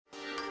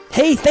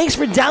Hey, thanks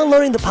for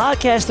downloading the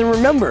podcast, and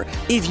remember,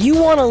 if you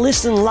want to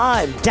listen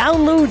live,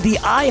 download the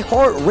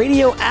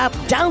iHeartRadio app,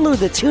 download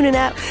the TuneIn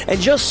app, and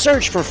just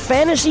search for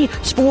Fantasy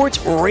Sports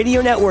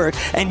Radio Network,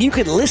 and you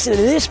can listen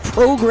to this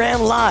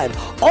program live.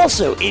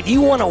 Also, if you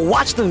want to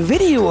watch the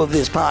video of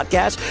this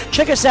podcast,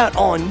 check us out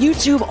on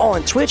YouTube,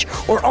 on Twitch,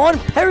 or on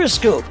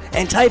Periscope,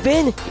 and type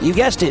in, you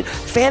guessed it,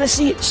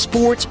 Fantasy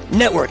Sports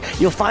Network.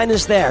 You'll find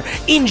us there.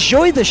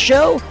 Enjoy the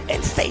show,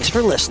 and thanks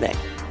for listening.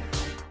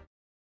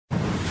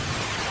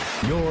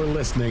 You're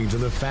listening to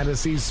the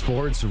Fantasy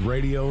Sports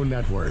Radio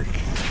Network.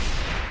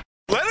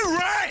 Let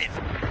it rain!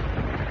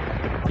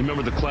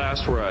 Remember the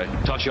class where I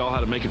taught y'all how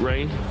to make it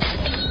rain?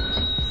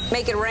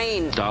 Make it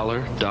rain.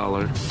 Dollar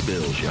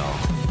bills,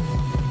 y'all.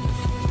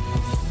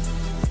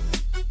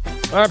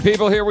 All right,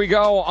 people, here we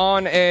go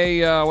on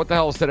a, what the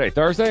hell is today?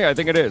 Thursday? I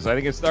think it is. I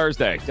think it's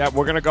Thursday. Yep,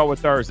 we're going to go with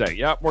Thursday.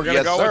 Yep, we're going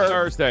to go with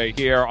Thursday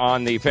here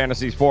on the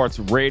Fantasy Sports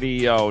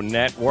Radio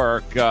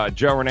Network.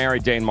 Joe Ranieri,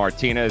 Dane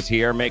Martinez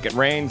here. Make It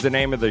Rain's the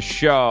name of the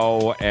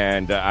show,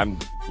 and I'm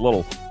a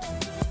little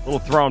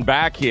thrown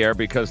back here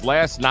because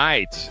last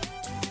night,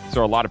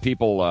 saw a lot of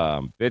people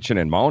bitching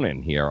and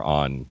moaning here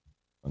on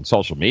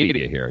social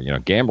media here. You know,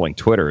 gambling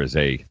Twitter is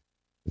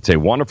it's a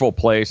wonderful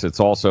place. It's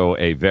also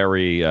a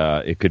very,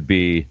 it could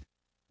be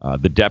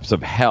the depths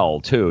of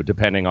hell, too,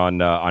 depending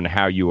on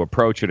how you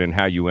approach it and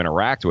how you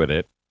interact with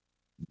it.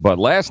 But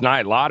last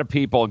night, a lot of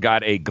people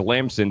got a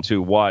glimpse into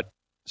what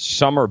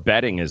summer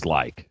betting is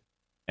like.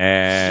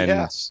 And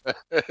and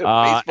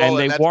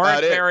they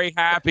weren't very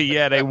happy.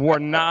 Yeah, they were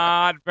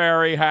not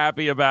very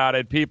happy about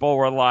it. People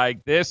were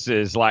like, this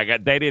is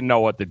like, they didn't know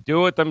what to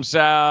do with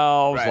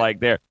themselves. Right. Like,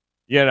 they're,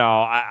 you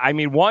know, I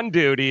mean, one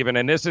dude even,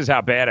 and this is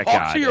how bad it got.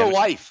 Talk to your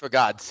wife, for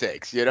God's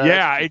sakes. You know?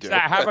 Yeah,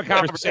 have a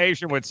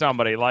conversation with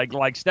somebody.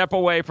 Like step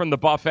away from the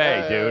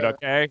buffet, dude,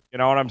 okay? You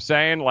know what I'm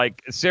saying?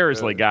 Like,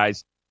 seriously,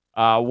 guys.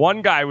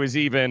 One guy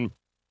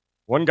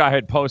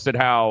had posted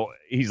how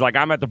he's like,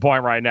 I'm at the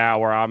point right now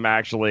where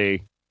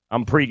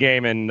I'm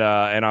pre-gaming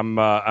and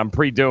I'm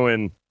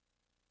pre-doing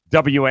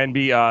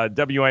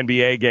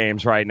WNBA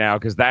games right now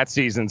because that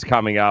season's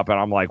coming up, and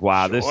I'm like,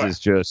 wow, This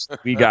is just,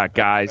 we got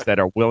guys that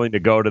are willing to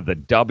go to the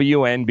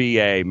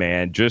WNBA,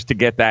 man, just to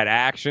get that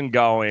action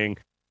going.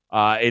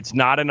 It's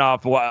not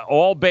enough.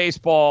 All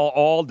baseball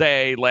all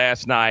day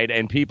last night,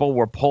 and people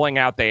were pulling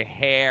out their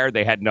hair.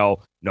 They had no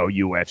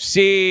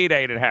UFC.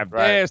 They didn't have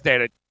this.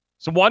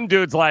 So one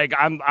dude's like,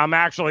 I'm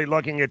actually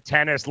looking at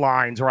tennis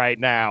lines right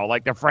now,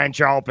 like the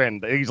French Open.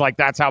 He's like,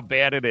 that's how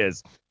bad it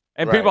is.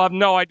 And people have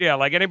no idea.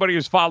 Like, anybody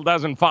who's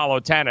doesn't follow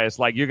tennis,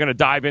 like, you're going to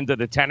dive into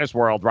the tennis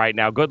world right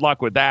now. Good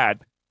luck with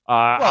that.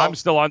 I'm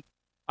still on.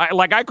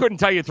 I couldn't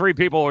tell you three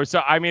people or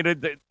so. I mean,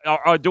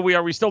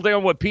 are we still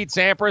dealing with Pete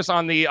Sampras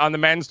on the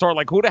men's tour?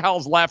 Like, who the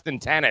hell's left in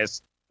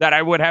tennis that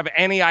I would have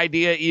any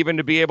idea even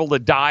to be able to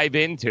dive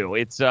into?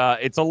 It's a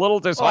little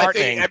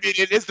disheartening. I mean,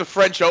 it is the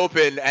French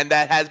Open, and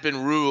that has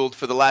been ruled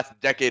for the last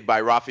decade by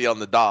Rafael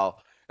Nadal.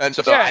 And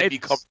so I'd be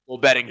comfortable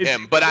betting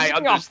him, but I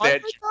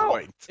understand your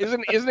point.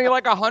 Isn't he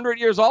like 100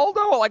 years old,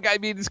 though? Like, I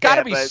mean, it's got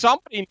to be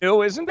somebody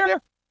new, isn't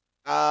there?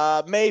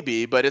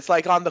 Maybe, but it's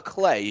like on the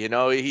clay, you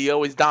know? He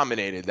always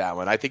dominated that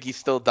one. I think he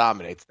still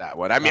dominates that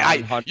one. I mean,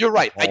 you're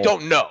right. I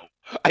don't know.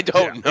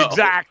 know.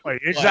 Exactly.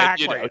 But,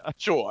 you know,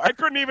 sure. I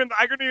couldn't even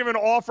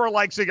offer,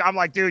 like, I'm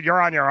like, dude, you're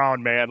on your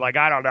own, man. Like,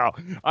 I don't know.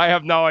 I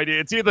have no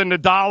idea. It's either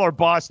Nadal or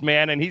bust,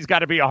 man, and he's got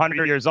to be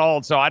 100 years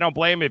old, so I don't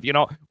blame him if, you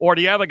know, or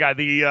the other guy,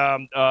 the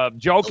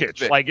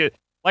Jokic.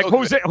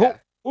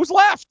 Who's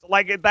left?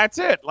 Like, that's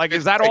it. Like,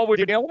 is that all we're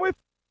dealing with?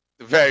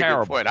 Very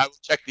good point. I will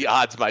check the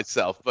odds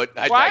myself, but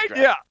I digress.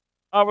 Yeah.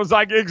 I was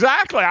like,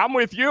 exactly. I'm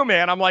with you,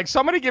 man. I'm like,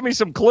 somebody give me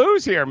some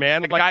clues here,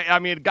 man. Like,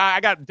 I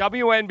got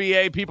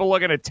WNBA, people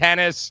looking at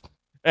tennis,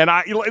 and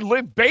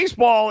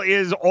baseball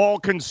is all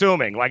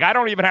consuming. Like, I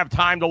don't even have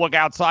time to look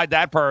outside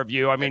that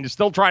purview. I mean, you're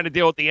still trying to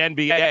deal with the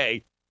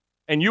NBA,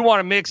 and you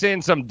want to mix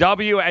in some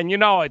and you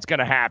know it's going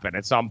to happen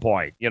at some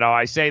point. You know,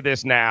 I say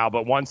this now,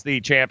 but once the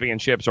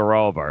championships are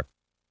over,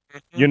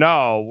 you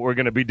know, we're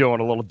going to be doing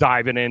a little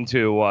diving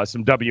into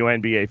some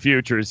WNBA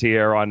futures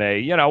here on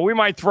we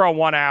might throw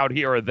one out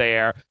here or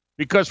there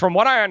because from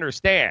what I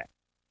understand,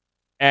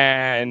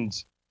 and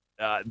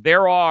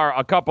there are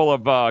a couple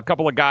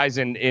of guys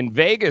in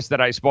Vegas that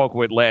I spoke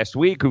with last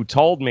week who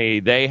told me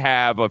they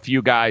have a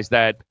few guys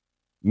that,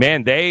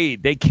 man,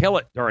 they kill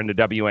it during the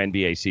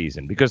WNBA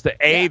season because the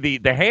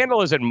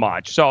handle isn't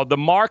much. So the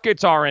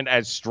markets aren't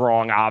as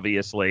strong,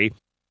 obviously.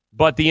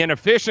 But the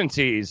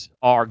inefficiencies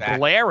are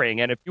glaring.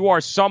 And if you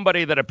are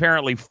somebody that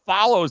apparently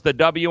follows the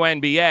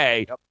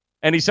WNBA,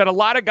 and he said a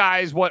lot of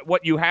guys,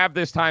 what you have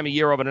this time of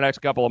year over the next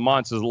couple of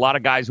months is a lot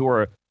of guys who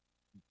are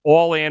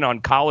all in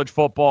on college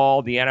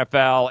football, the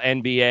NFL,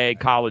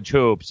 NBA, college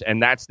hoops,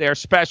 and that's their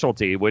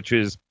specialty, which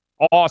is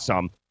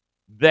awesome.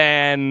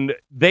 Then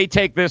they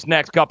take this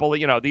next couple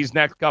of, these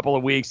next couple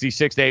of weeks, these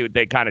 6 to 8,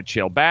 they kind of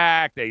chill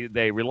back.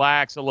 They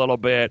relax a little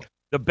bit.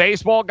 The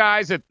baseball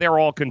guys, they're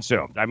all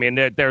consumed. I mean,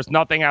 there's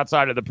nothing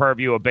outside of the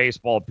purview of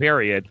baseball,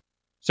 period.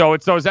 So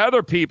it's those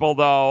other people,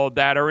 though,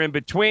 that are in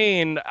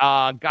between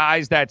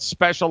guys that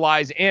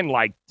specialize in,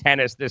 like,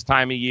 tennis this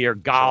time of year,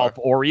 golf,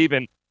 or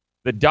even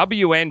the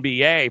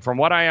WNBA. From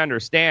what I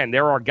understand,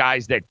 there are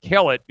guys that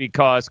kill it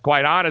because,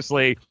 quite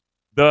honestly,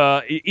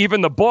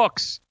 even the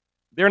books,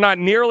 they're not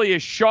nearly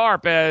as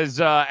sharp as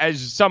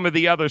some of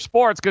the other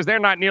sports because they're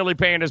not nearly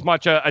paying as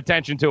much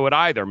attention to it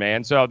either,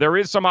 man. So there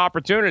is some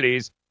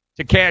opportunities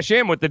to cash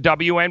in with the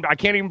WNBA. I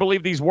can't even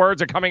believe these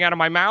words are coming out of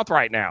my mouth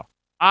right now.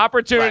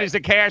 Opportunities to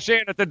cash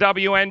in at the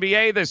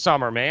WNBA this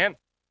summer, man.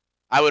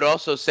 I would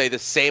also say the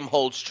same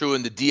holds true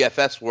in the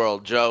DFS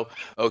world, Joe.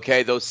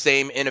 Okay, those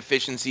same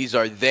inefficiencies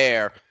are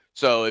there.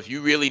 So if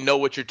you really know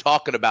what you're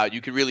talking about,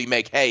 you can really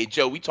make hay.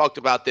 Joe, we talked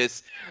about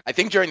this, I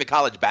think, during the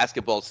college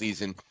basketball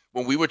season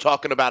when we were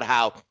talking about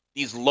how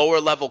these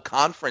lower-level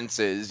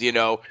conferences,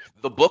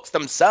 the books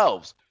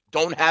themselves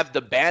don't have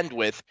the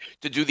bandwidth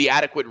to do the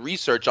adequate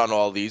research on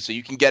all these so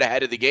you can get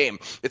ahead of the game.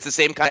 It's the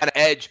same kind of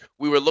edge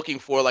we were looking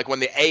for, like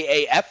when the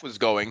AAF was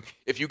going.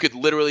 If you could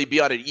literally be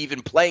on an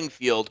even playing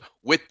field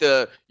with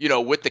the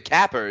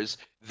cappers,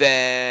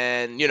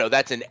 then,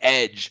 that's an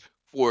edge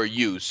for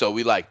you. So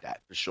we like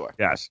that for sure.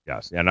 Yes.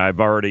 And I've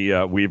already,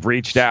 we've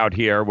reached out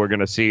here. We're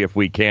going to see if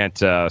we can't,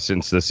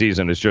 since the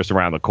season is just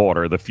around the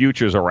corner, the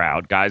futures are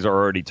out. Guys are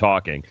already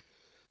talking.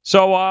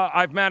 So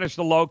I've managed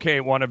to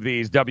locate one of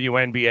these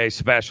WNBA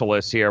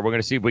specialists here. We're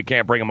going to see if we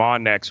can't bring him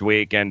on next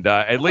week and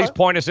at least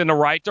point us in the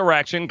right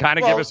direction, kind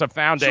of give us a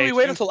foundation. Should we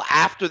wait until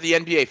after the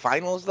NBA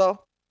Finals, though?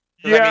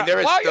 Yeah, I mean, there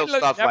is still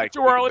stuff never like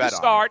too early to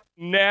start.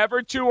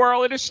 Never too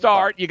early to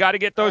start. You got to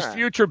get those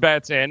future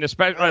bets in.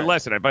 Especially,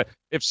 listen, but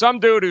if some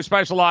dude who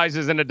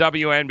specializes in the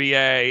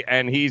WNBA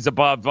and he's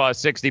above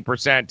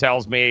 60%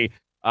 tells me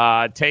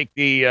take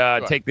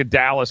the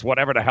Dallas,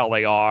 whatever the hell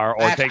they are,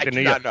 or take the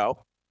New York.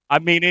 I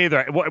mean,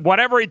 either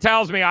whatever he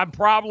tells me, I'm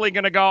probably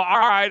going to go. All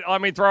right,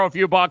 let me throw a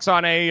few bucks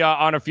on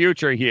a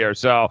future here.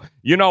 So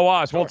you know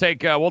us, sure.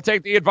 We'll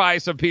take the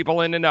advice of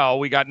people in the know.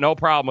 We got no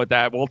problem with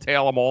that. We'll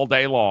tail them all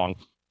day long.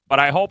 But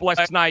I hope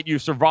last night you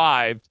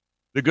survived.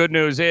 The good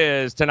news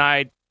is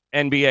tonight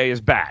NBA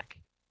is back,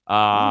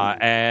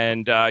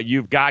 and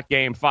you've got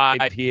Game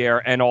 5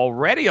 here, and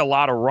already a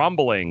lot of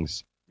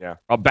rumblings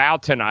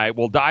about tonight.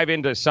 We'll dive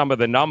into some of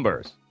the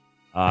numbers,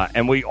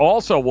 and we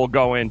also will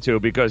go into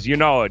because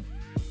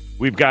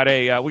we've got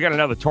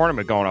another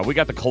tournament going on. We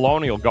got the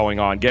Colonial going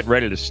on, getting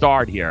ready to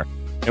start here.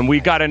 And we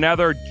got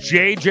another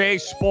J.J.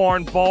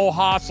 Sporn, Bo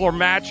Hostler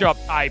matchup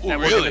type that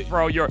we're going to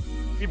throw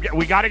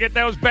we got to get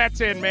those bets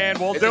in, man.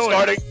 We'll do it.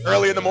 Starting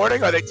early in the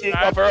morning? Or are they teeing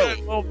up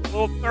early?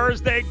 Little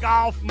Thursday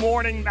golf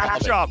morning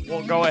matchup.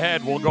 We'll go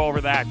ahead. We'll go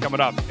over that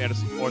coming up.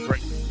 Fantasy Sports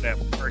Radio.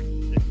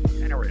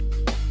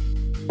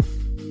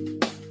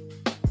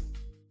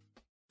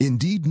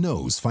 Indeed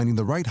knows finding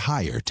the right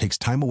hire takes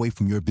time away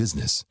from your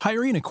business.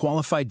 Hiring a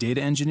qualified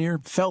data engineer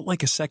felt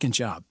like a second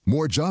job.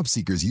 More job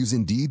seekers use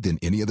Indeed than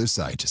any other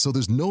site, so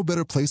there's no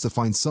better place to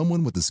find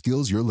someone with the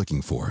skills you're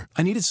looking for.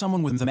 I needed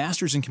someone with a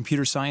master's in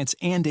computer science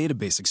and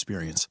database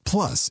experience.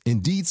 Plus,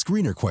 Indeed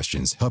screener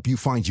questions help you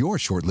find your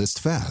shortlist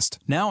fast.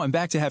 Now I'm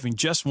back to having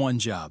just one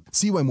job.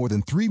 See why more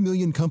than 3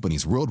 million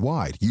companies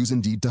worldwide use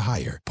Indeed to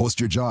hire.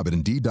 Post your job at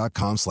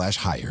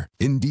Indeed.com/hire.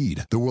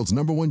 Indeed, the world's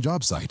 #1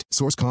 job site.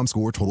 Source.com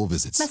score total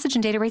visits. Message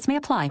and data rates may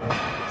apply.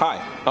 Hi,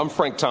 I'm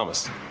Frank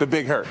Thomas, the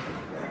Big Hurt.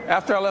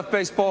 After I left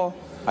baseball,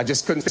 I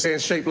just couldn't stay in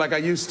shape like I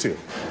used to.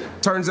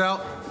 Turns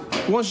out,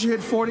 once you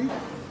hit 40,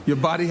 your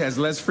body has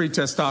less free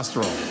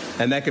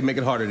testosterone, and that can make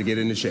it harder to get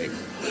into shape.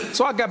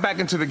 So I got back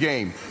into the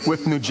game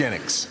with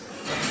Nugenics.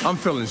 I'm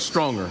feeling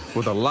stronger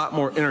with a lot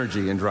more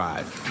energy and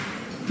drive.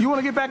 You want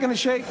to get back into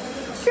shape?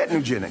 Get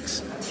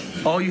Nugenics.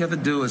 All you have to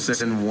do is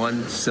send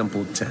one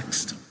simple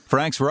text.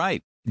 Frank's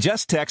right.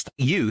 Just text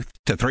YOUTH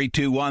to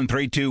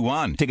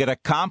 321321 to get a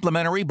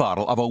complimentary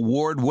bottle of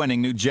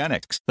award-winning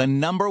Nugenics, the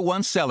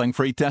 #1 selling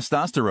free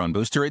testosterone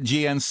booster at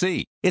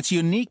GNC. Its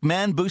unique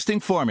man-boosting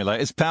formula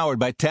is powered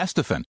by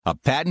Testofen, a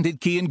patented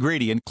key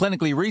ingredient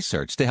clinically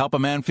researched to help a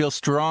man feel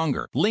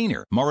stronger,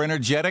 leaner, more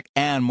energetic,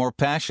 and more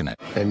passionate.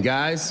 And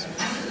guys,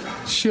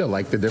 she'll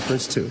like the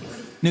difference too.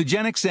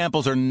 Nugenics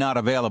samples are not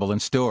available in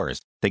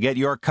stores. To get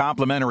your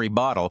complimentary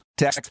bottle,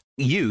 text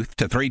YOUTH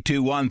to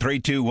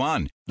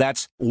 321321.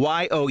 That's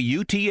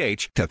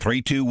YOUTH to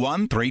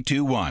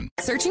 321321.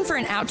 Searching for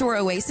an outdoor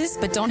oasis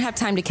but don't have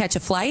time to catch a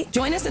flight?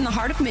 Join us in the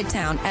heart of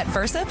Midtown at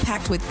Versa,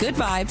 packed with good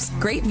vibes,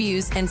 great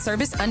views, and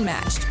service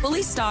unmatched.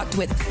 Fully stocked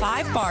with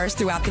 5 bars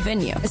throughout the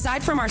venue.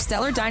 Aside from our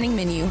stellar dining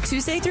menu,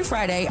 Tuesday through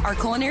Friday, our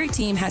culinary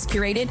team has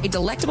curated a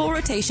delectable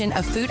rotation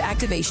of food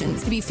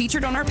activations to be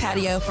featured on our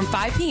patio from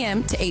 5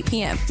 p.m. to 8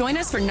 p.m. Join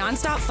us for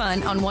nonstop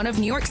fun on one of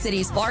New York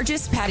City's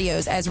largest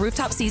patios as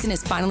rooftop season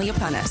is finally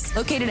upon us.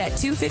 Located at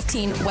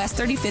 215 West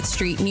 35th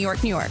Street, New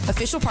York, New York.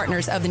 Official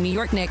partners of the New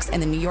York Knicks and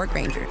the New York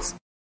Rangers.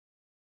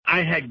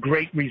 I had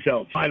great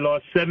results. I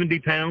lost 70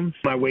 pounds.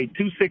 I weighed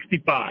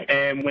 265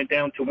 and went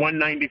down to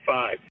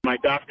 195. My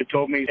doctor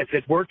told me, if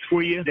it works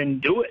for you, then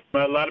do it.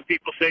 A lot of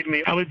people say to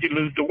me, how did you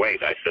lose the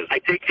weight? I said, I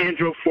take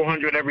Andro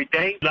 400 every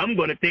day. I'm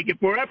going to take it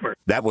forever.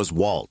 That was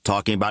Walt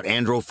talking about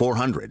Andro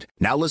 400.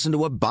 Now listen to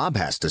what Bob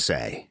has to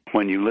say.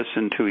 When you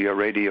listen to your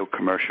radio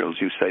commercials,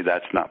 you say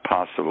that's not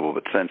possible,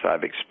 but since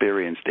I've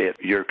experienced it,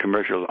 your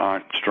commercials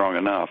aren't strong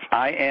enough.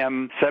 I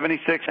am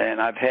 76, and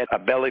I've had a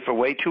belly for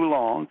way too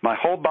long. My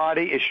whole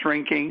body is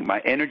shrinking. My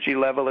energy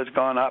level has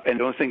gone up, and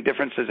the only thing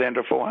different is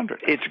Andro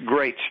 400. It's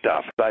great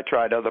stuff. I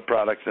tried other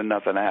products, and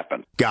nothing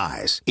happened.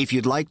 Guys, if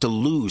you'd like to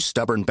lose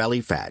stubborn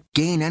belly fat,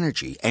 gain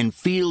energy, and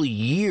feel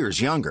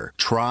years younger,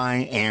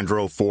 try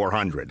Andro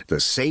 400, the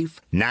safe,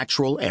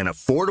 natural, and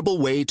affordable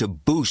way to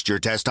boost your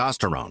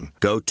testosterone.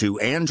 Go to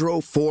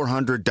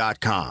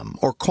andro400.com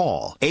or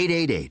call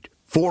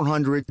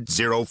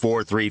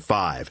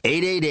 888-400-0435.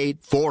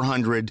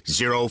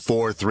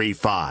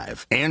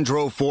 888-400-0435.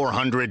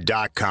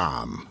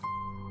 andro400.com.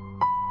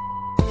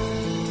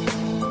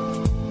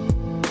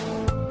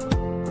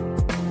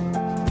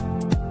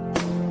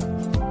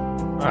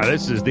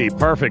 This is the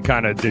perfect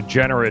kind of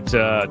degenerate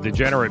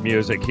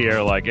music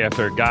here, like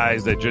after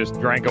guys that just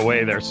drank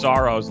away their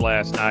sorrows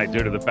last night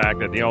due to the fact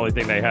that the only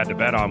thing they had to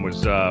bet on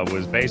was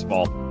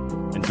baseball,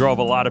 and drove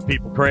a lot of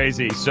people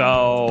crazy.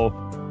 So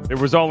there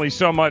was only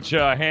so much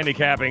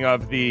handicapping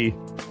of the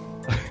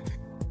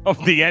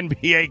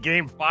NBA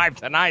Game 5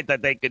 tonight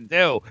that they could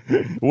do,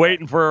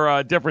 waiting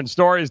for different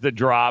stories to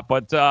drop.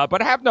 But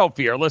have no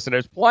fear. Listen,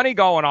 there's plenty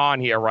going on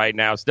here right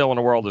now, still in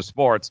the world of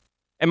sports.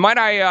 And might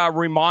I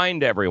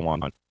remind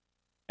everyone,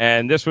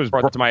 and this was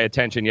brought to my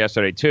attention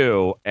yesterday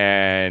too,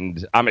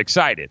 and I'm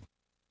excited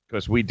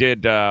because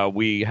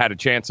we had a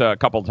chance a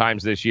couple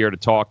times this year to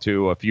talk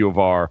to a few of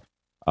our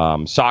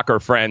soccer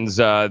friends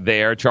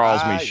there,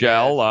 Charles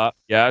Michel.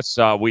 Yes,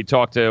 we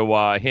talked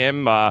to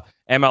him.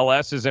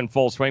 MLS is in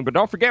full swing, but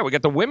don't forget, we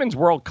got the Women's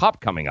World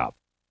Cup coming up,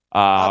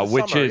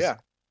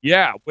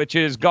 which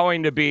is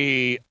going to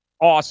be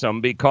awesome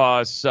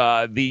because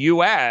the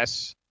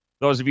U.S.,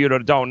 those of you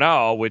that don't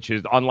know, which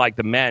is unlike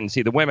the men.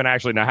 See, the women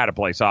actually know how to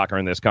play soccer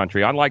in this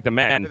country. Unlike the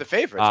men. They're the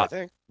favorites, I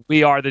think.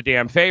 We are the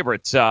damn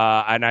favorites.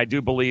 And I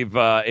do believe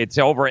it's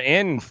over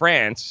in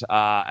France.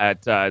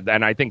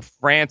 And I think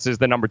France is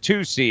the number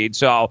 2 seed.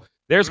 So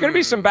there's going to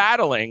be some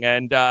battling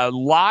and a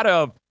lot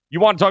of. You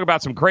want to talk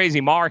about some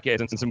crazy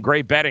markets and some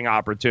great betting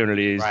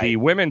opportunities. Right. The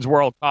Women's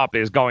World Cup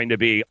is going to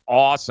be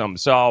awesome.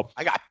 So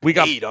we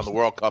got paid on the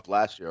World Cup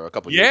last year, or a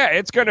couple years. Yeah,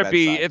 it's going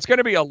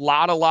to be a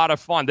lot of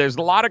fun. There's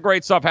a lot of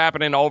great stuff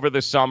happening over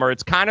the summer.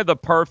 It's kind of the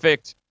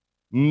perfect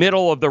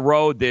middle of the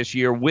road this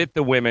year with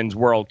the Women's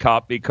World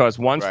Cup because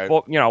once the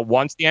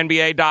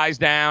NBA dies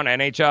down,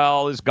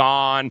 NHL is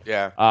gone.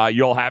 Yeah.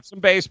 You'll have some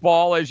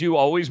baseball as you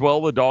always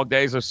will, the dog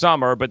days of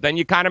summer, but then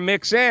you kind of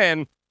mix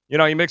in. You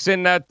mix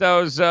in that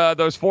those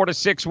 4 to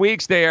 6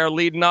 weeks there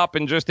leading up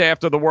and just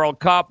after the World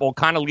Cup will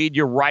kind of lead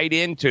you right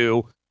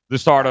into the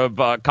start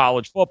of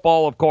college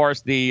football, of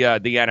course, the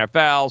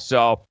NFL.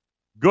 So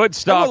good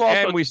stuff.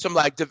 And we some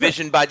like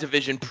division by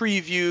division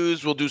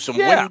previews. We'll do some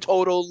win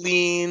total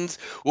leans.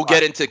 We'll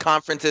get into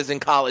conferences in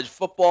college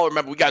football.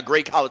 Remember, we got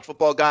great college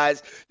football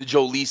guys, the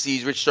Joe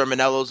Lisi's, Rich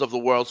Sermonellos of the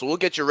world. So we'll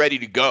get you ready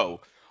to go.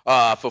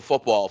 For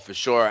football, for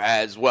sure,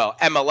 as well.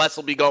 MLS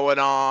will be going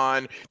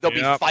on. There'll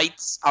be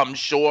fights, I'm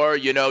sure,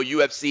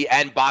 UFC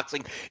and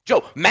boxing.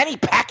 Joe, Manny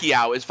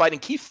Pacquiao is fighting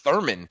Keith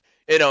Thurman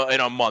in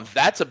a month.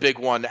 That's a big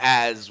one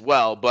as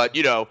well. But,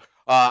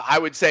 I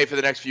would say for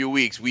the next few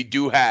weeks, we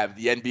do have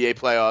the NBA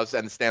playoffs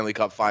and the Stanley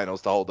Cup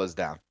finals to hold us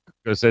down.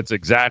 Because it's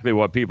exactly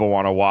what people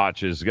want to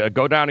watch is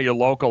go down to your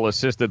local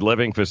assisted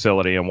living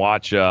facility and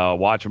watch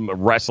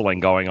wrestling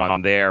going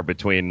on there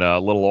between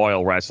Little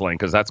Oil Wrestling,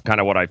 because that's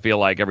kind of what I feel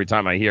like every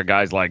time I hear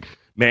guys like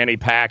Manny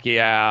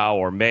Pacquiao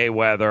or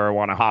Mayweather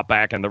want to hop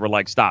back and they're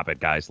like, stop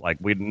it, guys. Like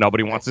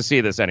nobody wants to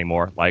see this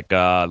anymore. Like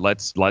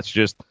let's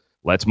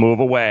move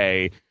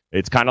away.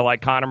 It's kind of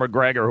like Conor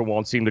McGregor, who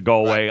won't seem to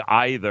go away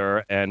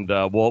either, and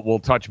we'll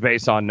touch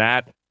base on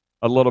that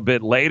a little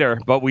bit later.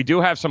 But we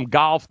do have some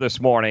golf this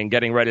morning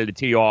getting ready to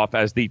tee off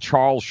as the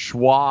Charles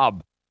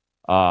Schwab,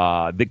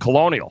 the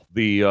Colonial,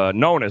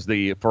 known as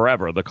the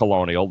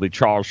Colonial, the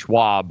Charles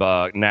Schwab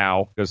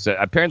now, because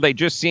apparently they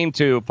just seem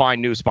to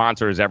find new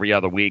sponsors every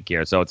other week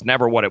here. So it's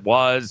never what it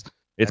was.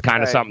 It's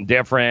kind of something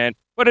different,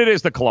 but it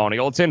is the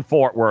Colonial. It's in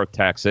Fort Worth,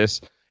 Texas.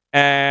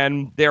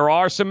 And there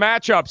are some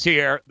matchups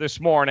here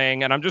this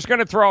morning, and I'm just going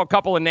to throw a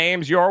couple of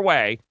names your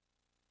way.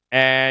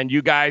 And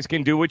you guys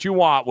can do what you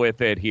want with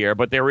it here,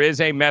 but there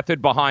is a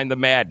method behind the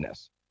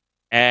madness.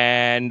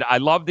 And I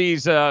love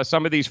these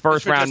some of these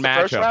first-round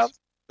matchups.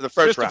 The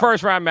first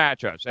round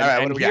matchups.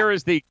 And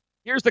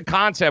here's the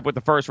concept with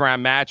the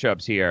first-round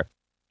matchups here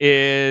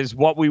is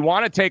what we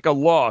want to take a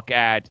look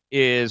at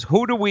is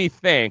who do we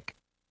think,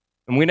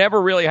 and we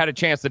never really had a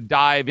chance to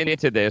dive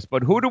into this,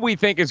 but who do we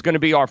think is going to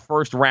be our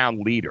first-round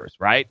leaders,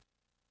 right?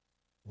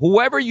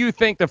 whoever you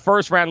think the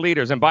first-round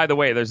leaders, and by the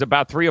way, there's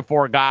about 3 or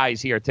 4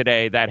 guys here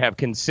today that have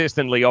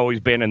consistently always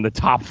been in the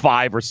top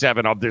 5 or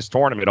 7 of this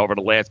tournament over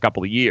the last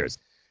couple of years.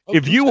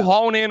 If you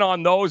hone in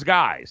on those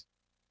guys,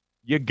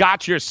 you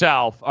got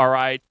yourself, all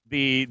right,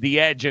 the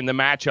edge in the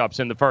matchups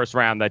in the first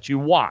round that you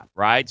want,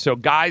 right? So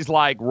guys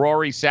like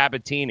Rory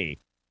Sabatini,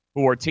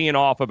 who are teeing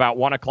off about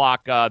 1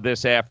 o'clock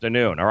this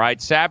afternoon, all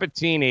right?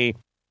 Sabatini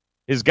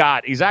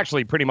he's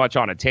actually pretty much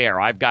on a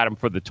tear. I've got him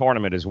for the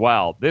tournament as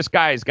well. This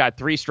guy has got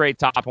 3 straight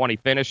top 20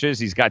 finishes.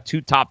 He's got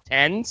 2 top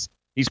 10s.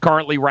 He's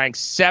currently ranked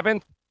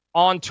 7th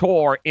on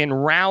tour in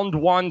round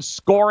 1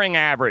 scoring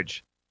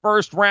average.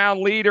 First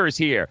round leaders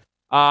here.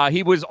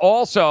 He was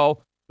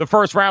also the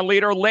first round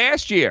leader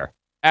last year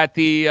at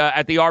the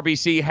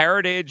RBC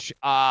Heritage.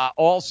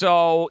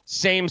 Also,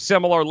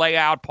 similar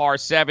layout, par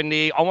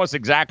 70, almost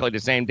exactly the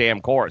same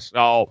damn course.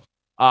 So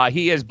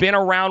he has been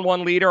a round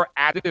 1 leader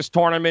at this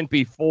tournament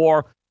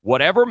before.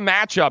 Whatever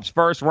matchups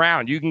first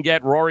round you can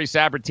get Rory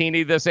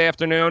Sabatini this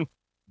afternoon,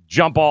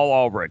 jump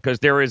all over it, because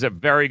there is a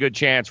very good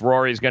chance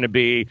Rory's going to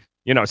be,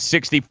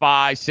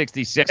 65,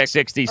 66,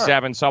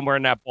 67, somewhere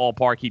in that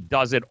ballpark. He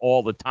does it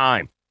all the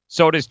time.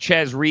 So does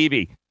Ches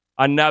Reavie,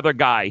 another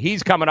guy.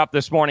 He's coming up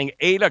this morning,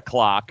 8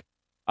 o'clock,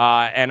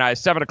 and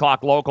 7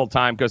 o'clock local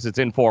time because it's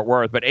in Fort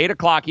Worth. But 8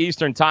 o'clock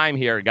Eastern time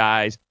here,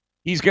 guys.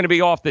 He's going to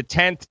be off the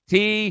 10th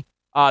tee.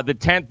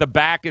 The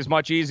back is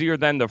much easier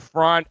than the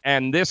front,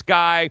 and this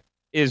guy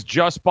is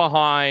just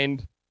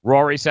behind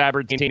Rory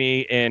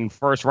Sabatini in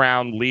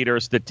first-round leader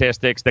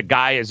statistics. The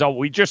guy is,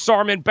 we just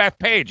saw him in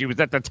Bethpage. He was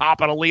at the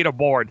top of the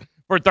leaderboard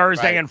for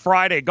Thursday and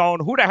Friday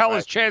going, who the hell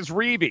is Ches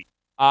Reavie?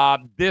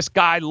 This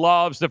guy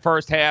loves the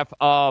first half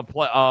of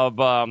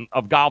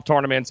golf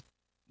tournaments.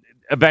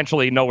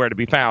 Eventually nowhere to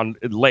be found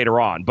later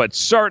on, but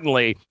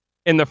certainly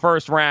in the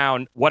first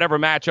round, whatever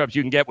matchups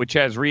you can get with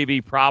Ches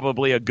Reavie,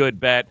 probably a good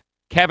bet.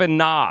 Kevin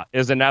Na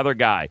is another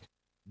guy.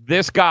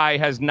 This guy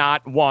has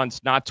not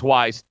once, not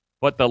twice,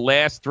 but the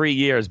last 3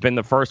 years been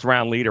the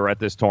first-round leader at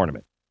this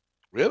tournament.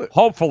 Really?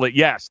 Hopefully,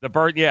 yes.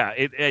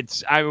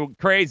 It's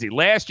crazy.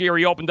 Last year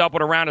he opened up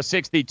with a round of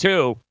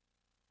 62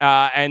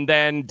 and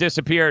then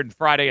disappeared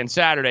Friday and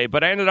Saturday,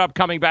 but ended up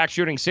coming back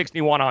shooting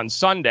 61 on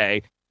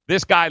Sunday.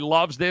 This guy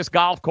loves this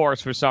golf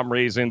course for some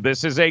reason.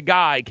 This is a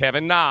guy,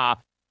 Kevin Na,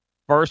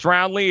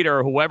 first-round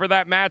leader, whoever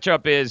that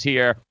matchup is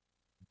here.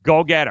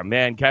 Go get him,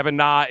 man. Kevin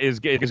Na is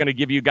going to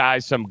give you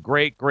guys some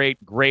great, great,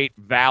 great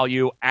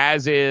value,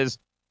 as is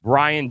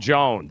Matt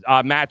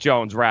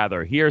Jones,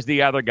 rather. Here's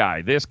the other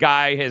guy. This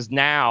guy has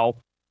now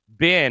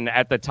been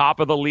at the top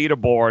of the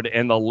leaderboard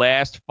in the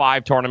last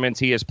 5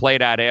 tournaments he has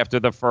played at after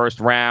the first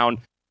round.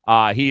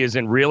 He is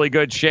in really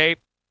good shape.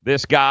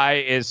 This guy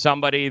is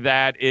somebody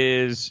that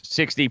is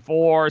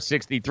 64,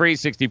 63,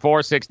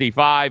 64,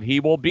 65.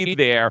 He will be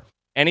there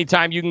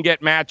anytime you can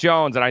get Matt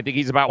Jones, and I think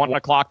he's about 1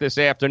 o'clock this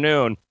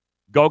afternoon.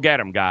 Go get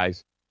him,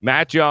 guys.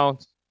 Matt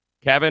Jones,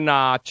 Kevin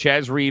Na,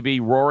 Ches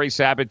Reavie, Rory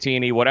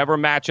Sabatini, whatever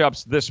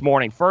matchups this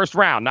morning. First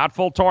round, not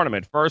full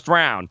tournament, first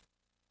round.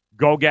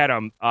 Go get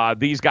them.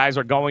 These guys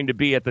are going to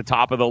be at the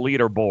top of the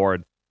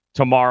leaderboard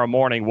tomorrow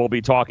morning. We'll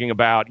be talking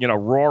about,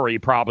 Rory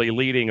probably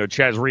leading or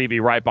Ches Reavie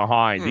right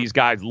behind. These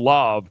guys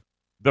love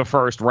the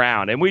first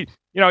round. And we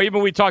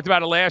talked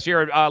about it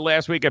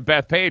last week at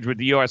Bethpage with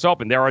the U.S.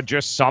 Open. There are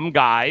just some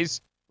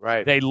guys.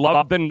 Right. They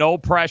love the no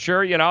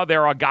pressure.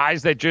 There are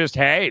guys that just,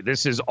 hey,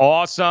 this is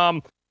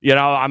awesome.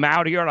 I'm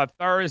out here on a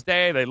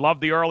Thursday. They love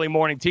the early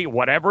morning tee.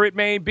 Whatever it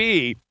may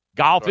be,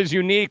 golf is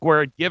unique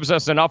where it gives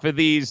us enough of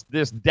this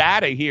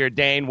data here,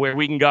 Dane, where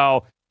we can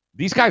go,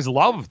 these guys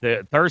love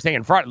the Thursday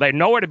and Friday. They're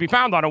nowhere to be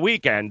found on a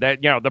weekend.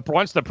 That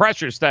once the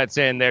pressure sets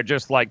in, they're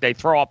just like they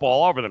throw up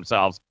all over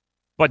themselves.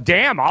 But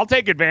damn, I'll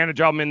take advantage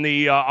of them in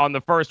the on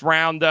the first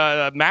round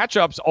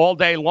matchups all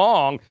day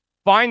long.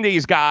 Find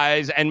these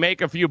guys and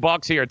make a few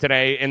bucks here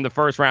today in the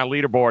first round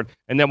leaderboard,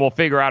 and then we'll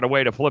figure out a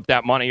way to flip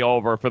that money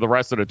over for the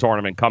rest of the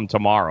tournament come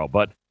tomorrow.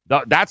 But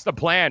that's the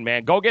plan,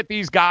 man. Go get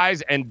these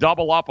guys and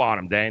double up on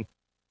them, Dane.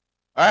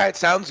 All right,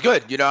 sounds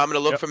good. I'm going to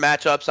look for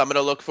matchups. I'm going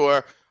to look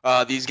for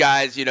these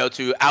guys, to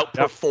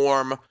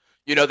outperform,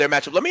 their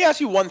matchup. Let me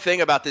ask you one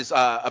thing about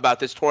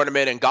this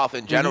tournament and golf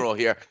in general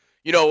here.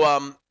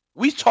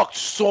 We talked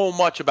so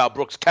much about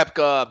Brooks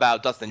Koepka,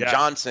 about Dustin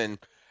Johnson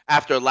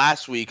after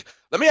last week.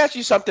 Let me ask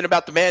you something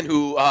about the man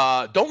who,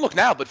 don't look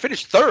now, but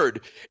finished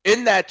 3rd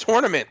in that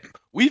tournament.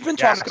 We've been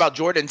talking about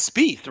Jordan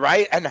Spieth,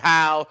 right, and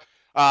how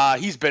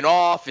he's been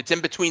off. It's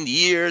in between the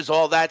years,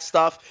 all that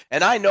stuff.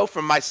 And I know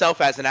from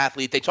myself as an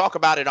athlete, they talk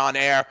about it on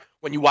air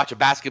when you watch a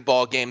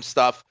basketball game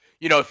stuff.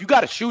 If you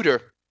got a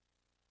shooter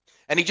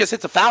and he just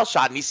hits a foul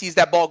shot and he sees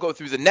that ball go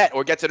through the net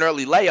or gets an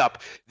early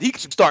layup, he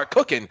can start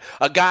cooking.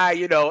 A guy,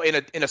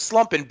 in a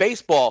slump in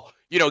baseball,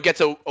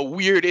 gets a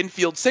weird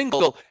infield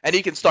single and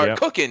he can start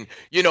cooking.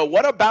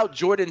 What about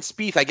Jordan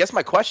Spieth? I guess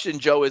my question,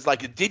 Joe, is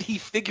like, did he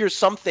figure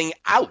something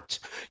out?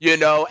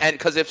 And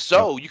because if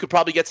so, you could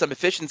probably get some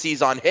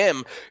efficiencies on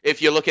him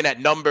if you're looking at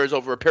numbers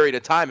over a period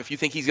of time. If you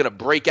think he's going to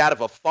break out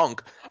of a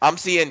funk, I'm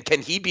seeing,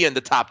 can he be in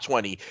the top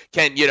 20?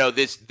 Can,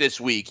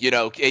 this week,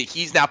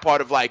 he's now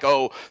part of like,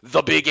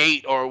 the Big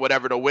Eight or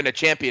whatever to win a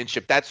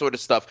championship, that sort of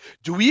stuff.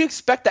 Do we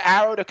expect the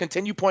arrow to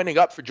continue pointing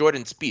up for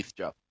Jordan Spieth,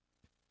 Joe?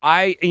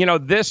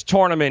 This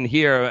tournament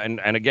here, and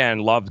again,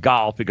 loved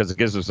golf because it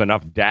gives us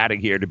enough data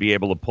here to be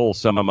able to pull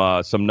some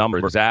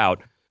numbers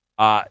out.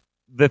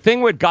 The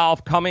thing with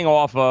golf coming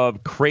off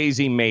of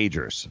crazy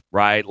majors,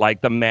 right?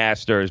 Like the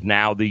Masters,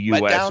 now the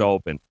U.S.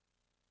 Open.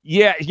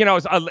 Yeah,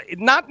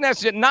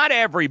 not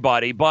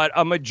everybody, but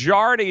a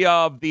majority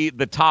of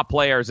the top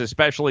players,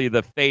 especially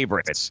the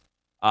favorites.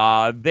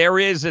 There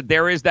is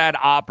that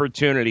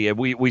opportunity.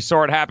 We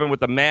saw it happen with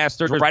the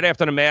Masters. Right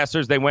after the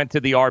Masters, they went to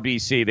the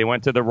RBC. They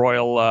went to the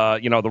Royal,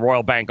 the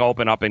Royal Bank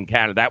Open up in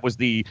Canada. That was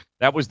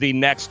the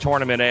next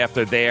tournament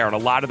after there. And a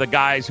lot of the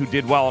guys who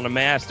did well in the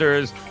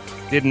Masters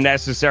didn't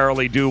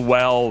necessarily do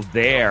well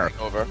there.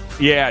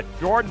 Yeah,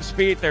 Jordan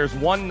Spieth. There's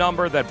one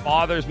number that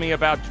bothers me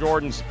about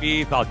Jordan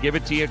Spieth. I'll give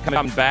it to you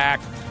coming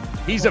back.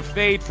 He's a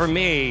fade for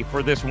me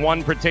for this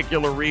one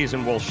particular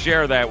reason. We'll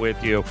share that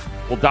with you.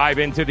 We'll dive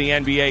into the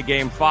NBA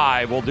Game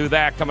 5. We'll do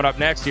that coming up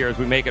next year as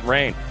we make it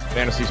rain.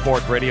 Fantasy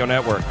Sports Radio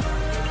Network.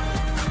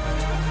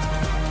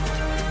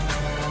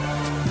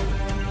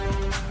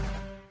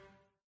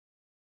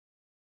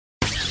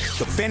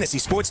 The Fantasy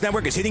Sports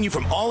Network is hitting you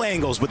from all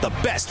angles with the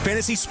best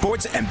fantasy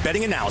sports and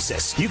betting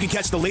analysis. You can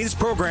catch the latest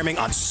programming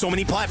on so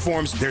many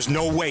platforms, there's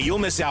no way you'll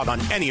miss out on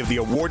any of the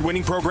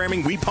award-winning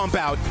programming we pump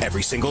out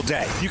every single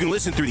day. You can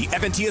listen through the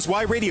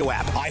FNTSY Radio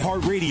app,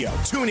 iHeartRadio,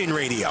 TuneIn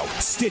Radio,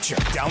 Stitcher.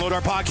 Download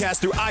our podcast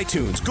through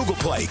iTunes, Google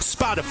Play,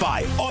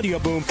 Spotify, Audio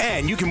Boom,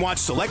 and you can watch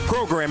select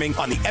programming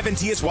on the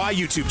FNTSY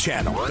YouTube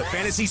channel. The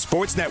Fantasy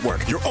Sports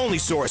Network, your only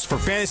source for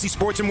fantasy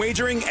sports and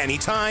wagering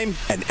anytime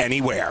and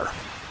anywhere.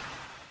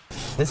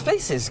 This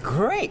place is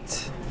great.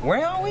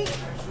 Where are we?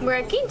 We're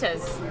at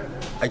Quintas.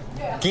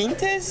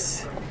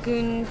 Quintas?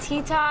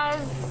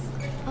 Guntitas.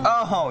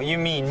 Oh, you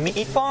mean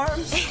meat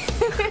farms?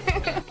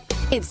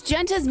 It's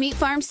Genta's Meat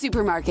Farm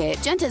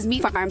Supermarket. Genta's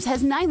Meat Farms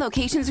has 9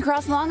 locations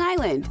across Long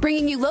Island,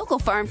 bringing you local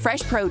farm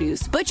fresh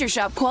produce, butcher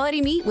shop quality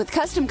meat with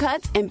custom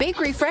cuts, and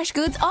bakery fresh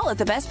goods all at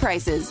the best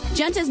prices.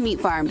 Genta's Meat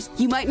Farms.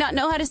 You might not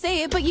know how to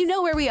say it, but you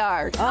know where we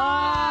are.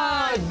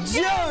 Ah,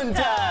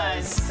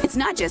 Genta's! It's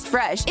not just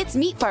fresh, it's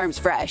Meat Farms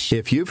fresh.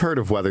 If you've heard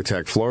of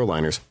WeatherTech floor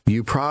liners,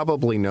 you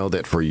probably know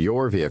that for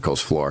your vehicle's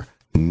floor,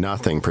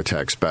 nothing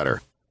protects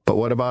better. But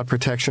what about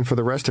protection for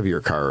the rest of your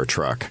car or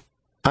truck?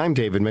 I'm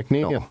David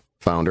McNeil,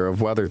 founder of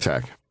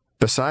WeatherTech.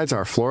 Besides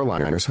our floor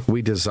liners,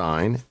 we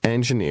design,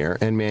 engineer,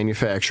 and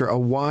manufacture a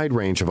wide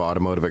range of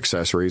automotive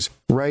accessories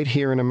right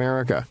here in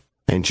America.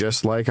 And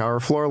just like our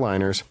floor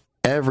liners,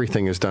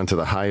 everything is done to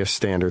the highest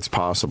standards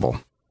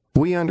possible.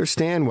 We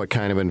understand what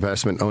kind of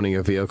investment owning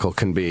a vehicle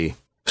can be,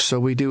 so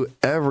we do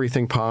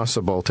everything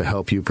possible to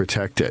help you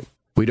protect it.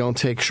 We don't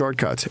take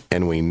shortcuts,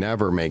 and we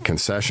never make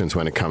concessions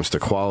when it comes to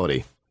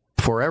quality.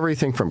 For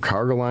everything from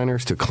cargo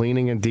liners to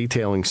cleaning and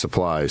detailing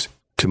supplies,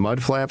 to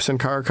mud flaps and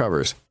car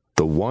covers,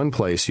 the one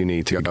place you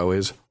need to go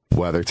is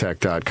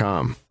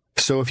WeatherTech.com.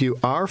 So if you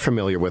are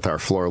familiar with our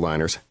floor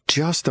liners,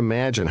 just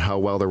imagine how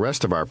well the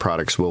rest of our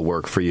products will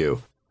work for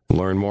you.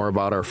 Learn more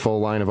about our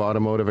full line of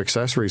automotive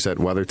accessories at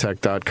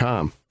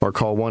WeatherTech.com or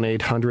call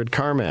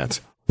 1-800-CarMats.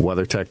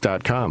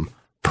 WeatherTech.com.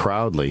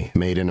 Proudly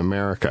made in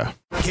America.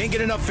 Can't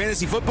get enough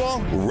fantasy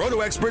football?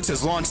 Roto Experts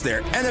has launched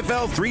their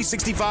NFL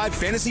 365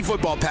 fantasy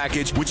football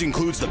package, which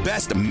includes the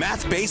best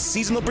math-based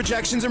seasonal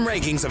projections and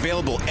rankings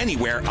available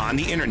anywhere on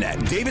the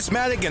internet. Davis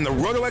Maddock and the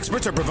Roto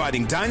Experts are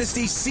providing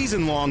dynasty,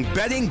 season-long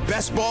betting,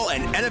 best ball,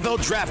 and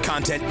NFL draft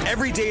content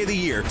every day of the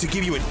year to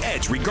give you an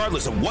edge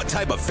regardless of what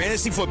type of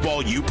fantasy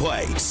football you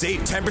play. Save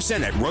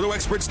 10% at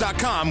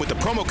rotoexperts.com with the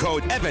promo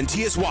code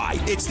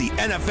FNTSY. It's the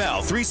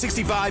NFL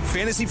 365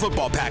 fantasy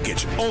football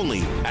package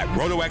only at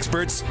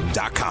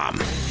rotoexperts.com.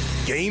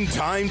 Game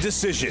time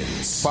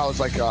decisions. If I was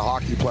like a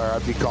hockey player,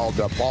 I'd be called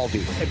Baldy.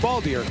 Hey,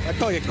 Baldy, or I'd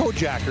call you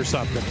Kojak or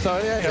something. So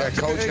yeah,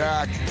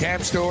 Kojak. Cam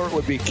Stewart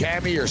would be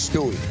Cammy or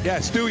Stewie. Yeah,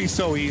 Stewie's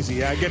so easy.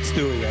 Yeah, I get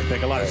Stewie. I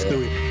think a lot of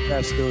Stewie.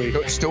 Yeah, Stewie.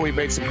 Stewie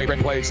made some great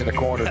plays in the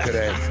corner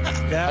today.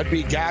 Yeah. I'd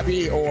be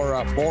Gabby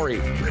or Maury.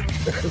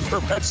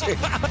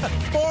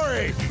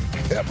 Maury.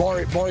 Yeah,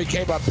 Maury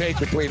came up big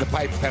between the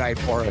pipe tonight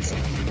for us.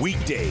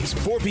 Weekdays,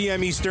 4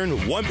 p.m.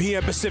 Eastern, 1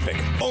 p.m. Pacific,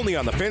 only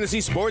on the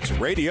Fantasy Sports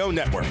Radio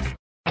Network.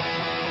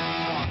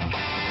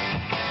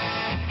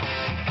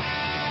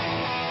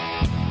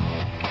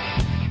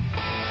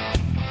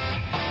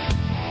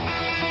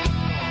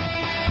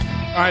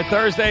 All right,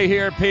 Thursday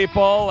here,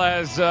 people,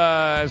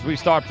 as we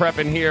start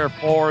prepping here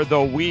for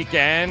the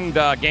weekend.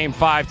 Game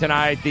 5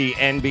 tonight, the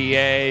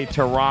NBA,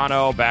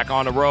 Toronto back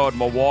on the road,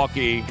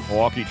 Milwaukee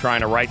trying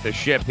to right the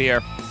ship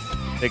here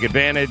Take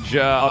advantage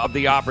of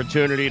the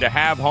opportunity to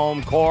have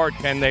home court.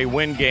 Can they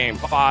win Game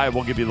 5?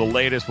 We'll give you the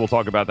latest. We'll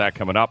talk about that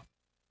coming up.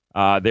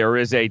 There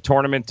is a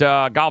tournament,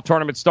 golf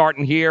tournament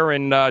starting here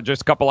in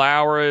just a couple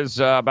hours,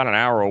 about an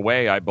hour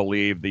away, I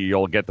believe.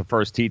 You'll get the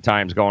first tee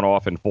times going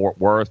off in Fort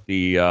Worth,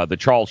 the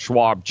Charles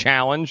Schwab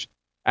Challenge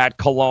at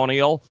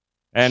Colonial.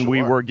 And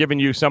we were giving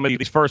you some of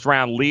these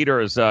first-round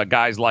leaders,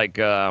 guys like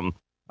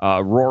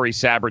Rory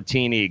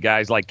Sabatini,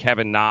 guys like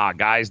Kevin Na,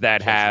 guys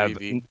that have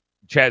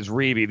Ches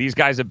Reavie. These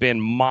guys have been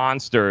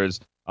monsters.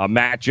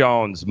 Matt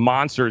Jones,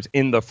 monsters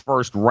in the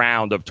first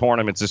round of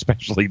tournaments,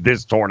 especially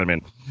this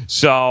tournament.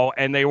 So,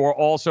 and they were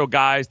also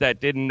guys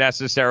that didn't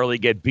necessarily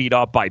get beat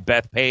up by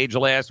Beth Page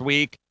last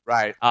week.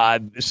 Right.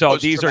 So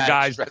these are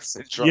guys.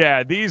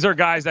 Yeah, these are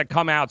guys that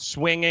come out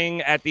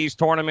swinging at these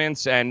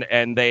tournaments, and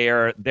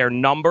their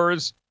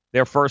numbers,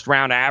 their first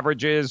round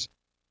averages,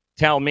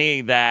 tell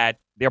me that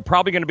they're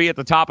probably going to be at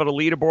the top of the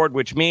leaderboard,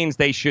 which means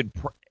they should.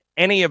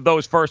 Any of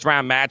those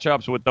first-round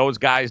matchups with those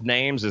guys'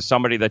 names is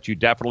somebody that you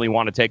definitely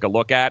want to take a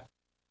look at.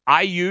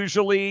 I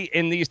usually,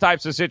 in these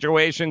types of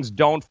situations,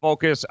 don't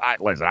focus.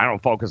 Listen, I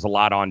don't focus a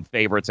lot on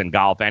favorites in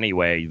golf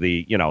anyway,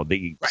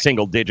 the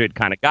single-digit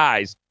kind of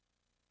guys,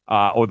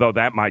 although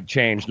that might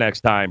change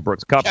next time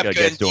Brooks Koepka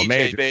gets to a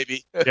major.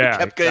 Baby. Yeah,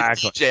 Koepka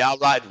exactly. DJ, I'll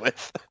ride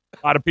with.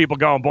 A lot of people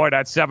going, boy,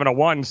 that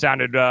 7-1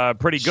 sounded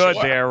pretty good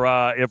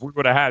there if we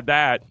would have had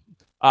that.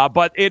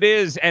 But it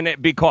is,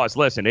 because,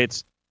 listen,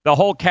 it's the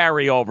whole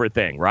carryover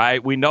thing,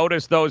 right? We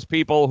noticed those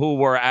people who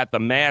were at the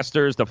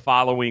Masters the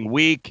following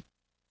week.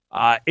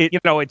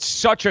 It's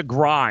such a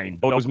grind,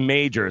 those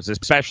majors,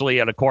 especially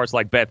at a course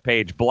like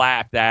Bethpage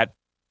Black, that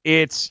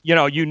it's,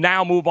 you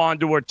now move on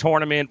to a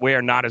tournament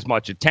where not as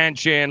much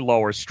attention,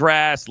 lower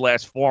stress,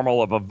 less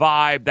formal of a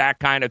vibe, that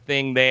kind of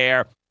thing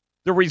there.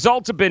 The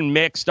results have been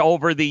mixed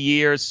over the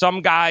years.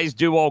 Some guys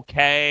do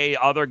okay.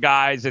 Other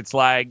guys, it's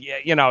like,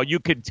 you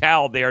could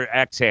tell they're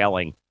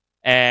exhaling.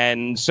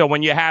 And so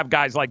when you have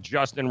guys like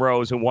Justin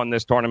Rose, who won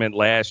this tournament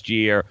last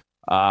year,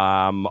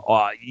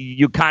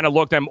 you kind of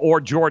look at them, or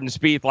Jordan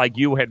Spieth, like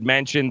you had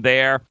mentioned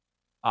there.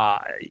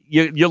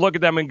 You look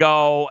at them and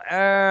go,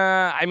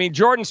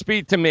 Jordan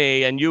Spieth to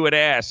me, and you had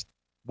asked,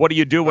 what do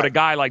you do with a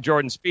guy like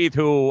Jordan Spieth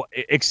who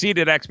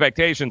exceeded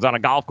expectations on a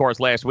golf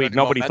course last week?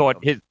 Nobody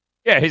thought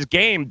his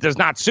game does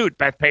not suit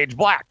Bethpage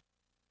Black.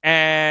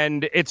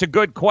 And it's a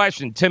good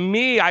question. To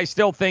me, I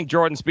still think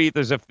Jordan Spieth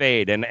is a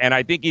fade, and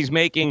I think he's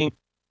making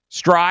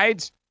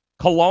strides.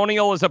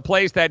 Colonial is a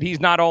place that he's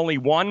not only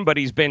won, but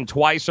he's been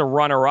twice a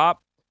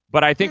runner-up.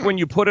 But I think when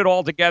you put it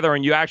all together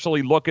and you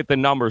actually look at the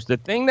numbers, the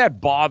thing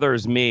that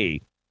bothers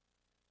me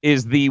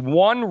is the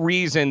one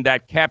reason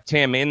that kept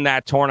him in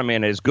that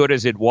tournament as good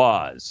as it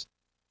was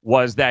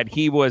that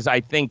he was,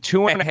 I think,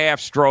 2.5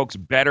 strokes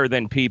better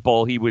than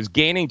people. He was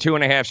gaining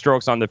 2.5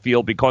 strokes on the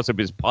field because of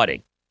his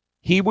putting.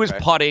 He was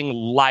putting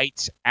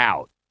lights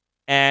out.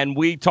 And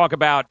we talk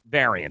about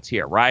variance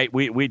here, right?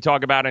 We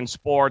talk about in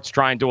sports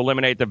trying to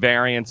eliminate the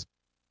variance.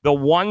 The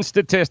one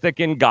statistic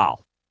in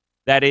golf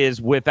that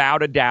is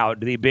without a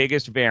doubt the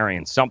biggest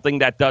variance, something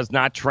that does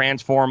not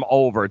transform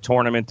over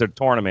tournament to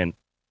tournament,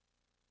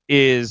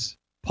 is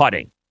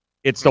putting.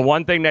 It's the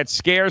one thing that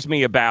scares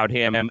me about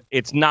him.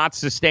 It's not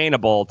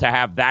sustainable to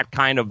have that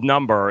kind of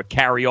number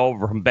carry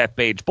over from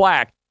Bethpage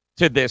Black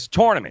to this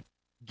tournament.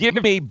 Give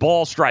me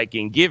ball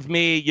striking. Give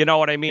me,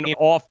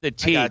 off the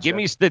tee. Give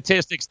me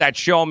statistics that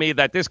show me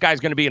that this guy's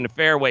going to be in the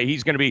fairway.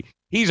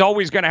 He's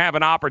always going to have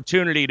an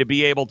opportunity to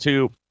be able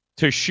to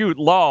shoot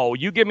low.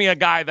 You give me a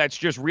guy that's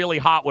just really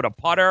hot with a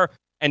putter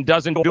and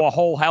doesn't do a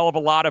whole hell of a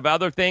lot of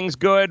other things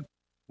good.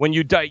 When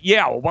you do,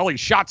 he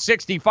shot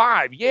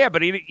 65. Yeah,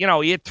 but he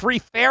hit 3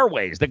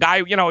 fairways. The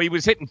guy, he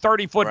was hitting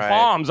 30-foot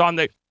bombs on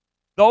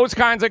those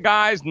kinds of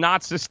guys,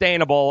 not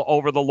sustainable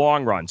over the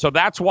long run. So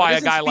that's why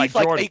a guy like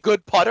Jordan, a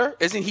good putter,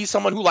 isn't he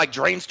someone who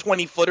drains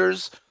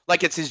 20-footers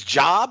like it's his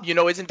job?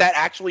 Isn't that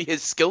actually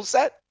his skill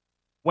set?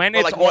 When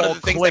it's one of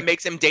the things that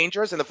makes him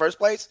dangerous in the first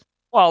place?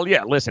 Well,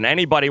 yeah, listen,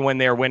 anybody when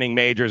they're winning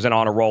majors and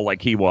on a roll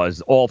like he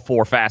was, all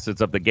 4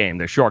 facets of the game,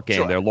 their short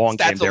game, their long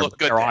game,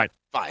 they're on.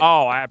 Fine.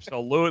 Oh,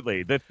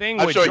 absolutely. The thing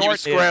I'm with sure Jordan, he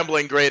was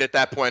scrambling great at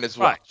that point as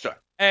well. Right. Sure.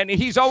 And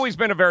he's always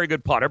been a very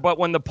good putter, but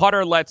when the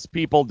putter lets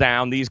people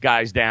down, these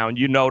guys down,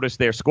 you notice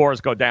their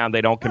scores go down.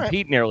 They don't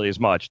compete nearly as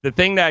much. The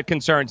thing that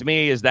concerns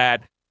me is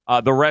that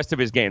the rest of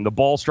his game, the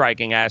ball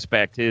striking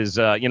aspect, his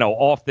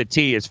off the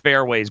tee, his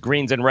fairways,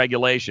 greens and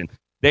regulation.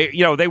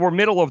 They were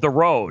middle of the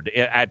road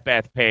at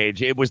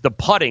Bethpage. It was the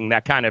putting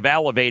that kind of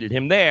elevated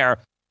him there.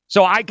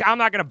 So I'm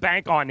not going to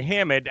bank on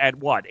him at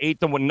what,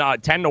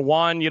 8-1,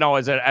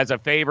 10-1, as a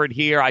favorite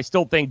here. I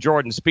still think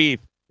Jordan Spieth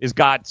has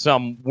got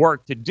some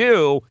work to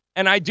do.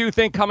 And I do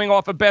think coming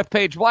off of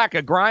Bethpage Black,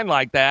 a grind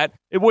like that,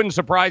 it wouldn't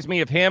surprise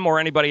me if him or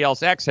anybody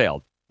else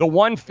exhaled. The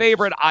one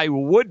favorite I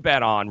would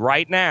bet on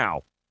right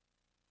now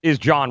is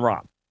Jon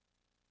Rahm.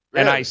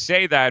 Really? And I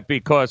say that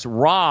because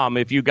Rahm,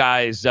 if you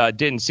guys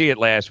didn't see it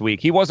last week,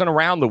 he wasn't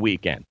around the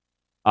weekend.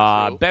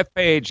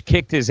 Bethpage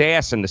kicked his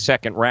ass in the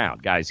second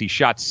round, guys. He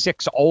shot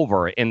 6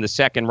 over in the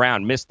second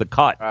round, missed the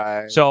cut.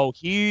 Right. So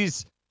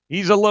he's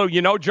He's a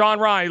little, John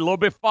Ryan, a little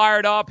bit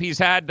fired up. He's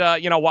had,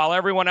 while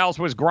everyone else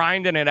was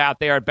grinding it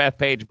out there at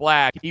Bethpage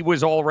Black, he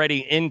was already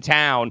in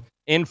town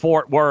in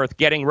Fort Worth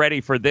getting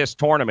ready for this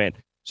tournament.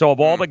 So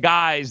of all the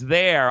guys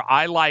there,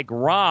 I like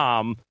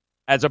Rahm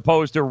as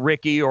opposed to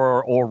Ricky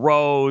or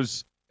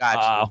Rose.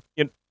 Gotcha.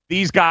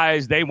 These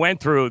guys, they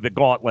went through the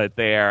gauntlet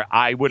there.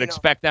 I would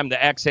expect them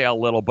to exhale a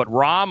little, but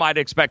Rahm, I'd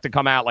expect to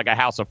come out like a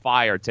house of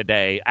fire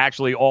today,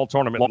 actually all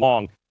tournament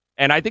long.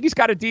 And I think he's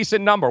got a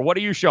decent number. What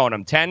are you showing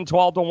him? 10,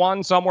 12 to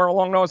 1, somewhere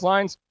along those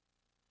lines?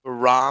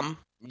 Rahm,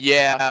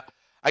 yeah.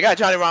 I got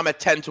Johnny Rahm at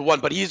 10 to 1,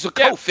 but he's a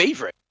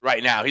co-favorite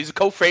right now. He's a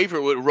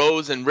co-favorite with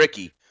Rose and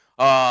Ricky.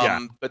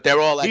 But they're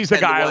all at 10 to 1. He's the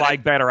guy I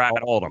like better at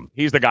Oldham.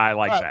 He's the guy I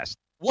like best.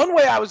 One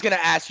way I was going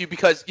to ask you,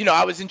 because,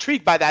 I was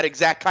intrigued by that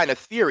exact kind of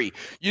theory.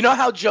 You know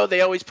how, Joe,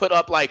 they always put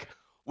up, like,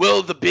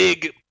 will the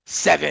big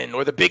 7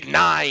 or the big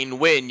 9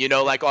 win?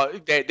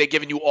 They're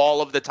giving you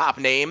all of the top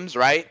names,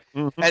 right?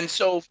 Mm-hmm. And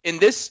so in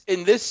this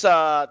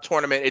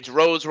tournament, it's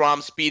Rose,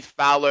 Rahm, Spieth,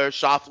 Fowler,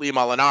 Schauffele,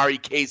 Molinari,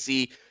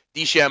 Casey,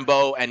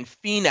 DeChambeau, and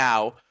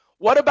Finau.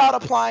 What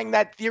about applying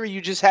that theory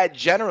you just had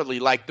generally?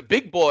 Like the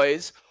big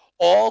boys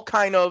all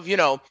kind of,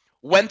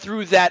 went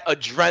through that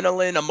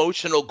adrenaline,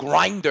 emotional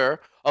grinder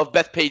of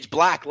Bethpage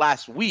Black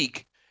last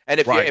week. And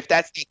if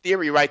that's the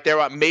theory right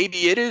there,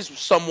 maybe it is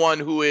someone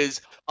who is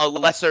a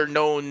lesser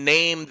known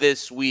name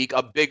this week,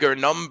 a bigger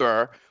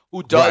number,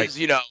 who does,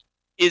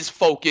 is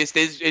focused,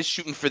 is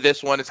shooting for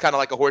this one. It's kind of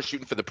like a horse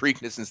shooting for the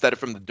Preakness instead of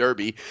from the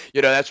Derby,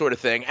 that sort of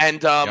thing.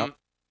 And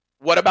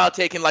what about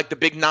taking like the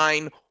big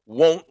 9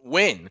 won't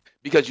win?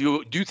 Because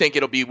you do think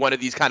it'll be one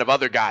of these kind of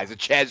other guys, a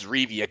Ches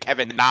Reavie, a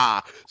Kevin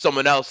Na,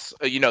 someone else,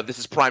 this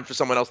is primed for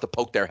someone else to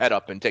poke their head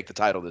up and take the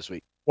title this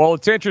week. Well,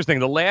 it's interesting.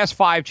 The last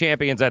 5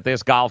 champions at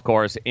this golf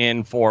course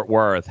in Fort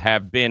Worth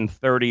have been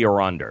 30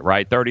 or under,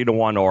 right? 30 to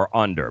 1 or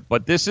under.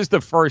 But this is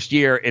the first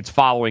year it's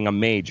following a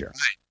major.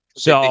 Right.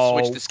 So they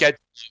switched the schedule.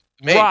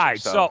 Major,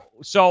 right.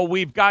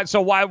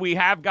 So while we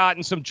have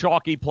gotten some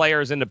chalky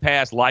players in the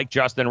past, like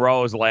Justin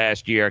Rose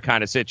last year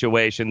kind of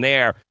situation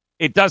there,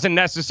 it doesn't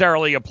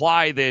necessarily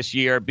apply this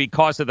year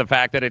because of the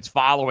fact that it's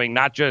following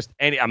not just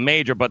a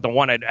major, but the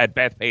one at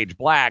Bethpage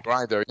Black,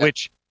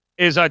 which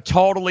is a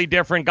totally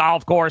different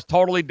golf course.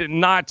 Totally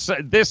not.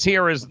 This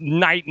here is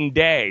night and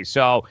day.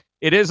 So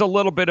it is a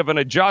little bit of an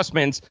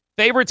adjustment.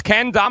 Favorites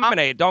can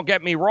dominate. Don't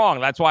get me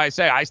wrong. That's why I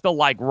say I still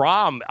like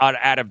Rahm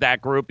out of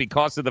that group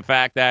because of the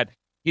fact that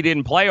he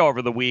didn't play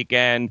over the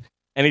weekend.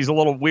 And he's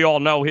we all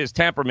know his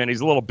temperament.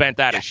 He's a little bent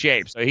out of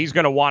shape. So he's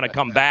going to want to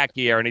come back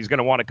here, and he's going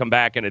to want to come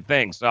back into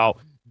things. So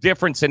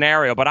different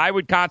scenario. But I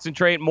would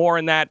concentrate more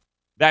in that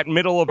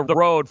middle of the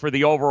road for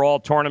the overall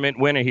tournament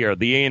winner here.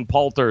 The Ian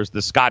Poulters,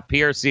 the Scott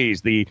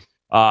Piercys, the,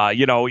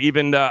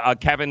 even the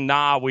Kevin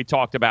Na we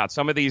talked about.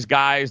 Some of these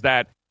guys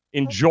that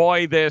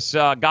enjoy this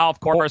golf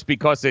course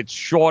because it's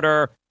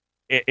shorter.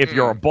 If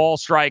you're a ball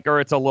striker,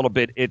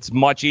 it's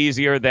much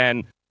easier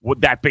than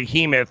that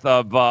behemoth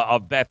of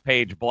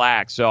Bethpage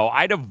Black. So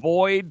I'd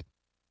avoid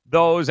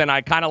those, and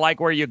I kind of like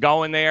where you're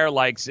going there.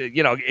 Like,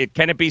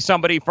 can it be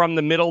somebody from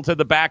the middle to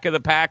the back of the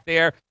pack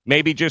there?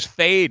 Maybe just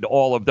fade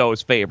all of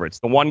those favorites.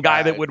 The one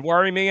guy that would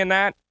worry me in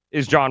that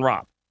is John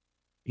Rahm.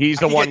 He's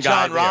the one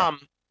guy. John Rahm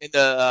in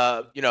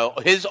the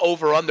his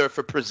over/under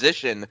for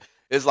position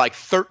is like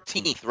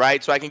 13th,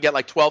 right? So I can get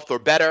like 12th or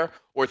better,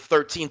 or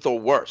 13th or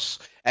worse.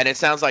 And it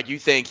sounds like you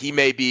think he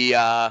may be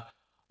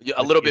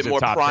a little bit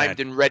more primed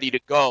and ready to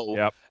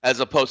go,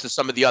 as opposed to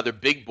some of the other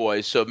big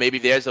boys. So maybe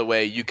there's a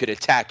way you could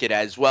attack it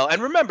as well.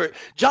 And remember,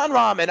 John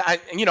Rahm, and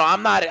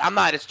I'm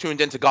not as tuned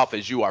into golf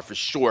as you are for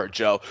sure,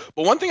 Joe.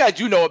 But one thing I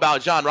do know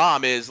about John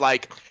Rahm is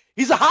like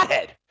he's a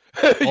hothead,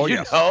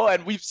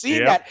 and we've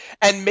seen that.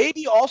 And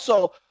maybe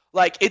also,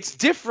 like, it's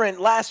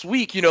different last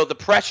week, the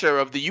pressure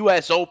of the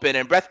U.S. Open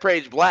and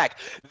Bethpage Black.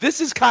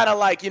 This is kind of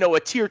like, a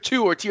tier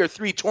 2 or tier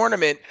 3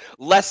 tournament,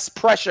 less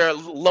pressure,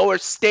 lower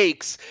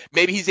stakes.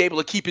 Maybe he's able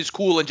to keep his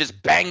cool and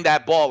just bang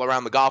that ball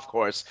around the golf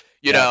course,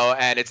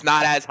 and it's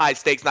not as high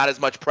stakes, not as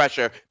much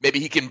pressure.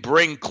 Maybe he can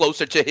bring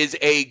closer to his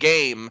A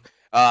game.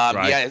 He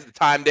has the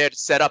time there to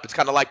set up. It's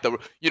kind of like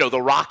the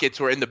Rockets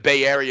were in the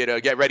Bay Area to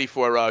get ready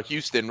for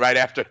Houston right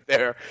after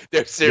their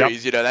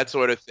series, that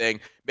sort of thing.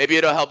 Maybe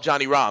it'll help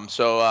Johnny Rahm.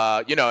 So,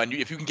 and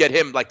if you can get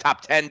him like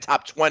top 10,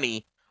 top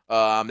 20,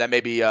 that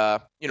may be,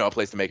 a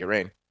place to make it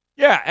rain.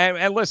 Yeah,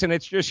 and listen,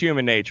 it's just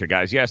human nature,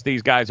 guys. Yes,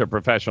 these guys are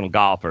professional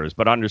golfers,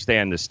 but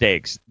understand the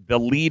stakes. The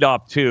lead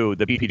up to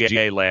the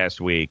PGA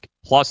last week,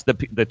 plus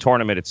the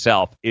tournament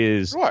itself,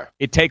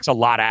 it takes a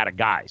lot out of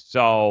guys.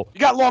 So you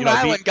got Long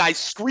Island guys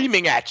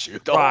screaming at you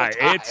the whole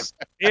time.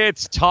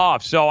 It's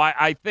tough. So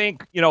I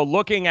think,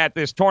 looking at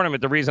this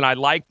tournament, the reason I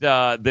liked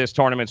this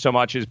tournament so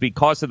much is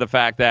because of the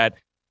fact that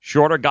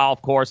shorter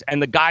golf course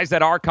and the guys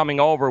that are coming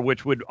over,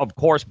 which would, of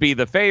course, be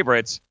the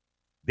favorites,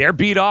 they're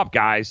beat up,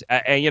 guys.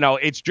 And,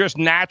 it's just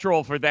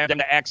natural for them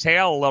to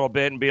exhale a little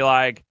bit and be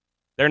like,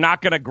 they're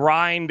not going to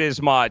grind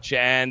as much,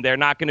 and they're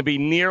not going to be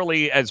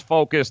nearly as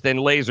focused and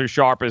laser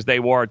sharp as they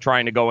were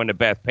trying to go into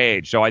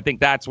Bethpage. So I think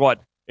that's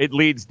what it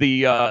leaves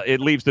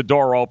the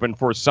door open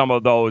for some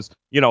of those,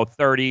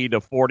 30 to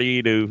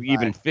 40 to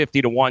even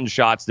 50 to 1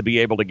 shots to be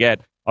able to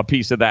get a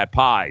piece of that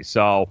pie.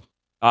 So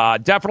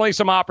definitely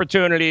some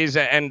opportunities.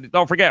 And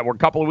don't forget, we're a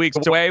couple of weeks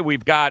away.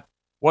 We've got,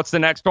 what's the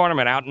next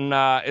tournament out in,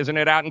 isn't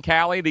it out in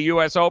Cali, the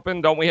U.S.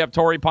 Open? Don't we have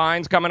Torrey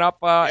Pines coming up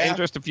in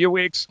just a few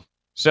weeks?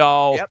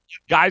 So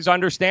guys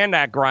understand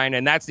that grind.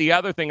 And that's the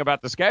other thing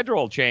about the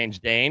schedule change,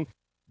 Dane.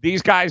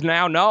 These guys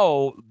now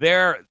know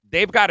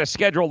they've got to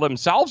schedule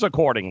themselves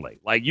accordingly.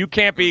 Like, you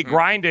can't be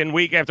grinding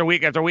week after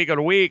week after week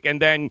after week,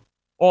 and then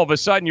all of a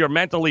sudden you're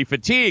mentally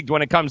fatigued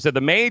when it comes to the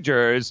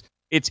majors.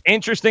 It's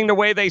interesting the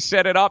way they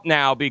set it up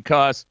now,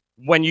 because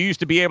when you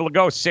used to be able to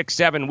go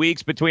 6-7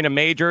 weeks between a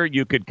major,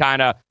 you could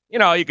kind of,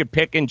 you could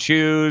pick and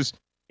choose.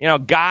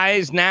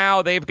 Guys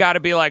now, they've got to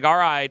be like, all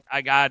right,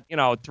 I got,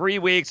 3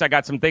 weeks. I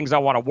got some things I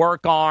want to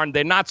work on.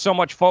 They're not so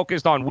much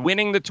focused on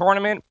winning the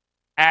tournament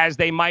as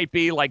they might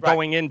be like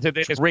going into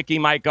this. Ricky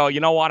might go, you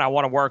know what, I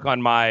want to work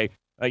on my,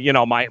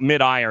 my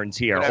mid irons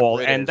here.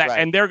 And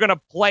they're going to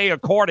play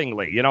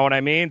accordingly. You know what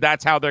I mean?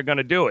 That's how they're going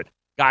to do it.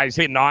 Guys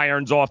hitting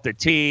irons off the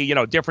tee,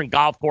 different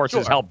golf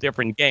courses help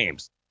different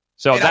games.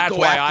 So that's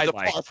why I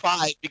like par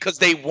 5, because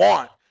they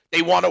want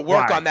to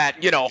work on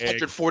that,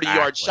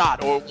 140-yard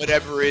shot or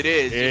whatever it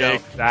is.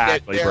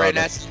 Exactly. They're in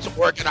essence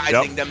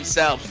organizing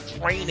themselves,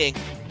 training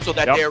so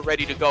that they're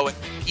ready to go at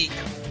peak,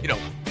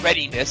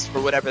 readiness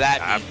for whatever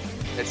that means.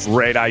 It's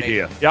great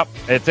idea. Yep.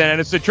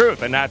 It's the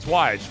truth, and that's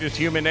why. It's just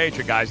human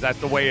nature, guys. That's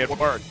the way it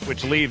works,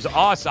 which leaves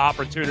us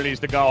opportunities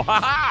to go,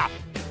 ha-ha,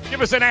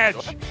 give us an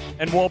edge,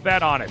 and we'll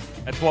bet on it.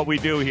 That's what we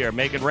do here.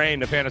 Make it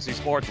rain, the Fantasy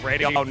Sports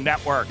Radio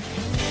Network.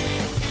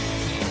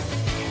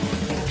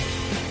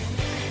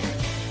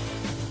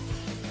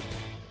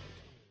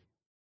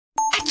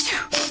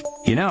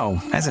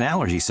 As an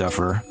allergy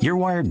sufferer, you're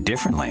wired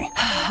differently.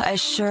 I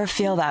sure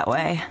feel that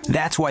way.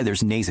 That's why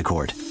there's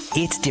Nasacort.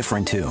 It's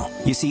different, too.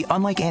 You see,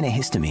 unlike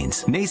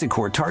antihistamines,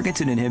 Nasacort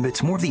targets and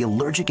inhibits more of the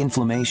allergic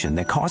inflammation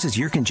that causes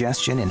ear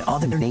congestion and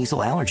other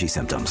nasal allergy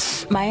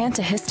symptoms. My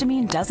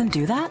antihistamine doesn't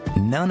do that?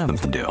 None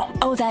of them do.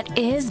 Oh, that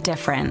is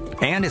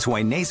different. And it's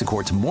why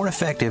Nasacort's more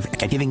effective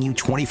at giving you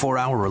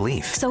 24-hour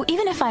relief. So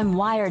even if I'm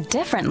wired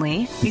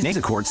differently,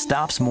 Nasacort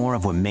stops more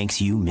of what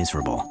makes you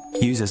miserable.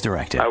 Use as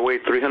directed. I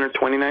weighed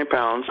 329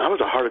 pounds. I was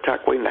a heart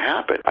attack waiting to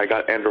happen. I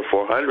got Andro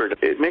 400.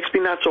 It makes me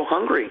not so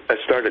hungry. I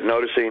started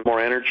noticing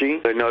more energy.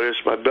 I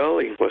noticed my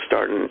belly was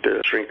starting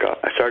to shrink up.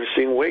 I started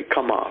seeing weight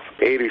come off,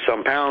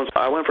 80-some pounds.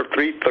 I went from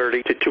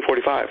 330 to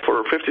 245.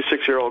 For a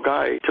 56-year-old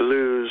guy to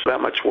lose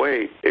that much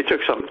weight, it took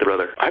something,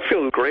 brother. I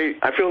feel great.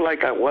 I feel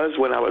like I was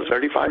when I was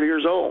 35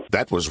 years old.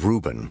 That was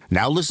Ruben.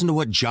 Now listen to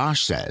what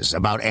Josh says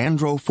about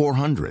Andro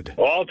 400.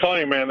 Well, I'll tell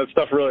you, man, that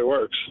stuff really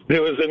works. It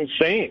was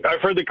insane.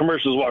 I've heard the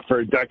commercials, for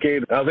a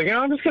decade. I was like,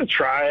 I'm just going to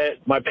try it.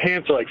 My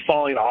pants are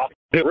falling off.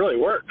 It really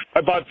works. I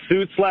bought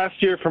suits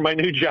last year for my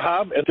new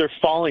job, and they're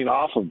falling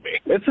off of me.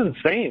 It's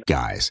insane.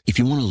 Guys, if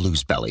you want to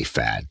lose belly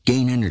fat,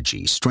 gain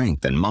energy,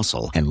 strength, and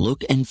muscle, and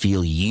look and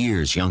feel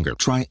years younger,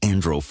 try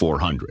Andro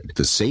 400,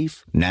 the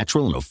safe,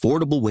 natural, and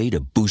affordable way to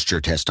boost your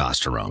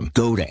testosterone.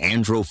 Go to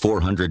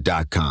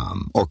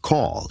andro400.com or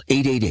call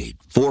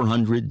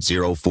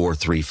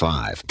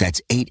 888-400-0435.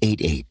 That's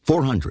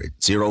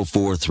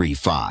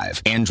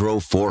 888-400-0435.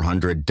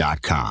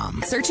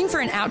 andro400.com. Searching for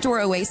an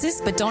outdoor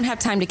oasis but don't have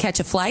time to catch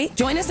a flight?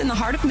 Join us in the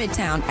heart of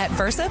Midtown at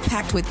Versa,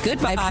 packed with good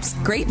vibes,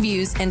 great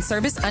views, and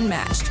service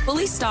unmatched.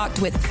 Fully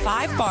stocked with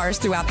 5 bars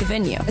throughout the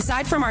venue.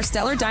 Aside from our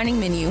stellar dining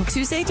menu,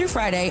 Tuesday through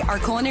Friday, our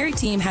culinary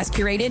team has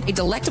curated a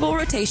delectable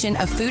rotation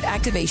of food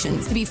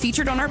activations to be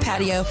featured on our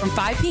patio from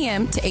 5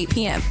 p.m. to 8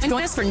 p.m.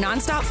 Join us for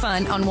nonstop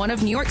fun on one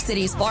of New York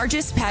City's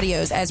largest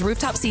patios as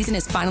rooftop season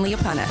is finally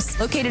upon us.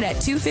 Located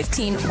at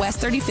 215 West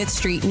 35th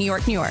Street, New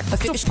York, New York.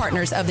 Official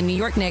partners of the New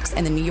York Knicks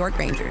and the New York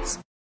Rangers.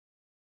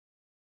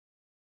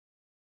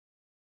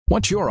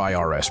 What's your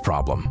IRS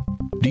problem?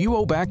 Do you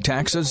owe back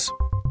taxes?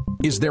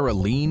 Is there a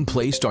lien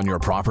placed on your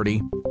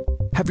property?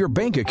 Have your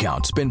bank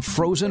accounts been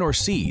frozen or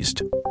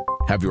seized?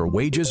 Have your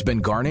wages been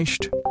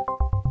garnished?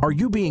 Are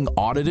you being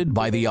audited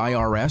by the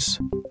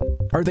IRS?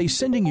 Are they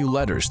sending you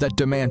letters that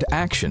demand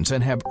actions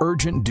and have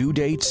urgent due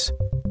dates?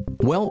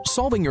 Well,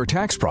 solving your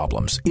tax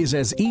problems is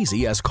as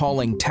easy as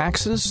calling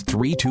Taxes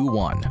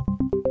 321.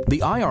 The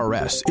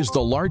IRS is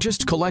the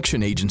largest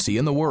collection agency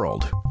in the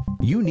world.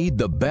 You need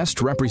the best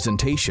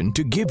representation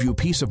to give you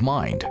peace of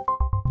mind.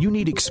 You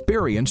need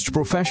experienced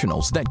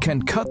professionals that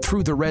can cut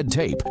through the red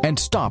tape and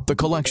stop the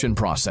collection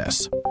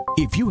process.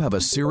 If you have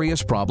a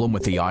serious problem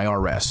with the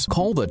IRS,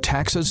 call the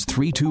Taxes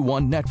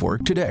 321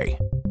 network today.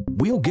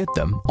 We'll get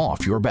them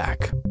off your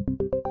back.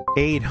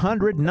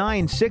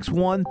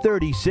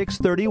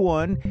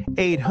 800-961-3631,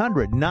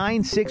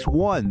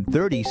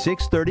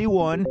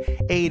 800-961-3631,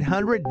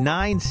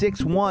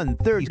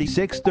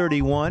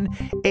 800-961-3631,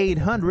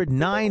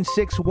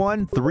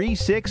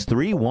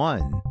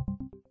 800-961-3631.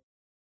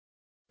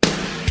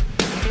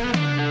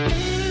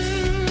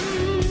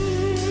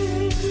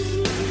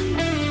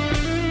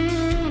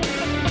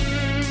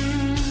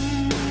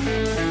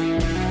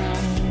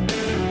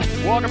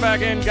 Welcome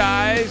back in,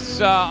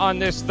 guys. On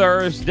this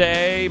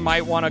Thursday,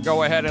 might want to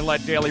go ahead and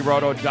let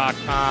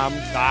DailyRoto.com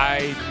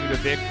guide you to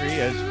victory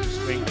as you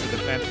swing for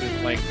the fences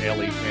playing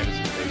daily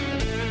fantasy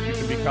baseball. You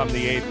can become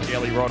the 8th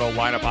Daily Roto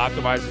lineup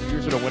optimizer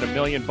user to win $1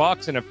 million in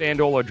a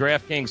FanDuel or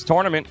DraftKings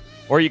tournament,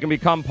 or you can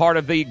become part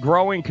of the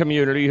growing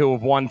community who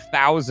have won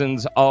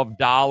thousands of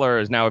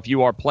dollars. Now, if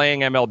you are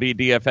playing MLB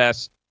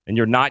DFS and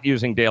you're not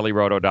using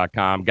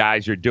DailyRoto.com,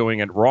 guys, you're doing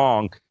it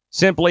wrong.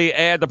 Simply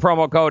add the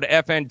promo code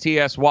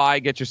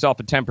FNTSY, get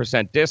yourself a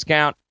 10%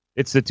 discount.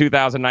 It's the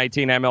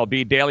 2019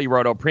 MLB Daily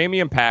Roto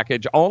Premium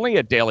Package, only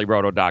at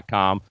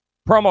DailyRoto.com.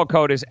 Promo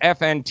code is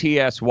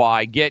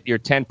FNTSY. Get your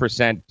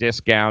 10%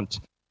 discount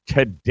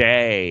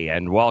today.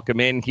 And welcome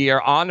in here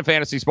on the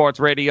Fantasy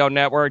Sports Radio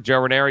Network, Joe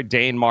Ranieri,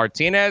 Dane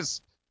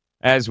Martinez,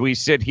 as we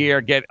sit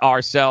here, get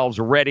ourselves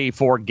ready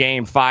for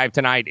Game 5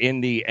 tonight in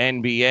the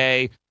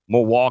NBA.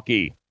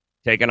 Milwaukee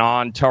taking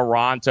on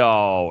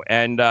Toronto.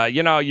 And, I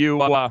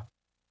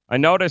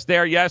noticed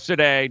there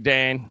yesterday,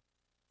 Dane.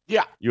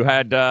 Yeah. You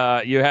had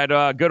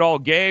good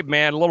old Gabe,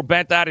 man, a little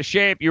bent out of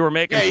shape. You were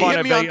making fun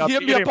of the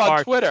hit me up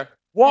on Twitter.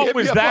 What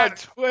was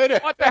that?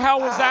 What the hell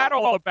was that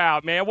all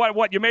about, man?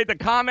 What you made the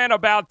comment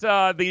about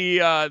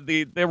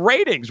the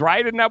ratings,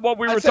 right? Isn't that what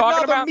we were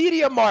talking about? The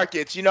media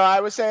markets. I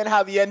was saying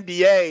how the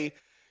NBA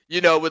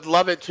would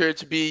love it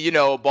to be,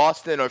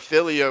 Boston or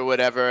Philly or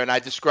whatever. And I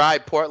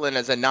described Portland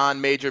as a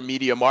non-major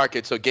media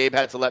market. So Gabe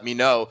had to let me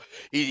know.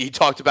 He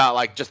talked about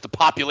like just the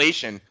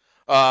population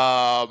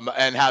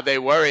and how they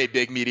were a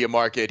big media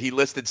market. He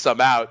listed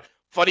some out.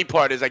 Funny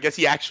part is I guess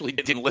he actually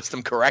didn't list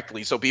them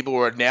correctly. So people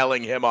were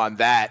nailing him on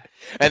that.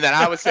 And then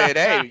I was saying,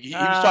 hey, he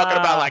was talking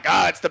about like,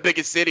 it's the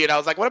biggest city. And I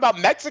was like, what about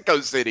Mexico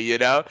City,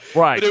 Right.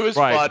 But it was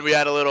fun. We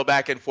had a little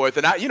back and forth.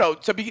 And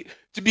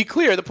to be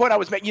clear, the point I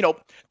was making,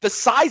 the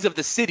size of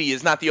the city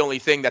is not the only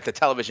thing that the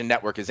television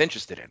network is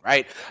interested in,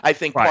 right? I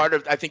think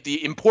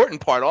the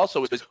important part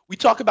also is we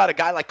talk about a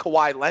guy like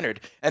Kawhi Leonard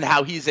and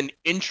how he's an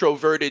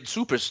introverted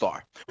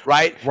superstar,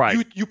 right?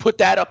 Right. You put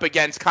that up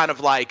against kind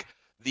of like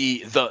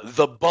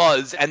the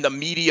buzz and the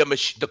media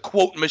the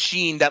quote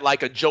machine that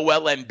like a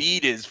Joel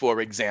Embiid is, for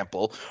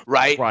example,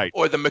 right? Right.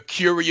 Or the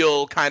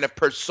mercurial kind of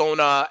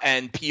persona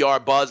and PR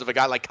buzz of a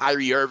guy like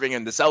Kyrie Irving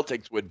and the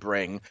Celtics would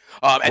bring.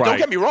 And don't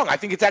get me wrong, I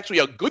think it's actually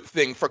a good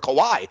thing for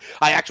Kawhi.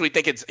 I actually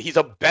think he's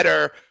a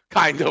better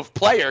kind of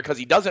player because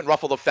he doesn't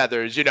ruffle the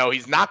feathers.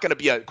 He's not going to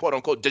be a quote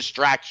unquote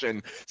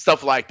distraction,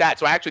 stuff like that.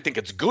 So I actually think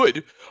it's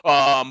good.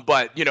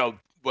 But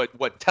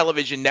what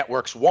television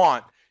networks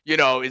want,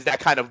 is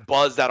that kind of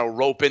buzz that'll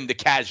rope in the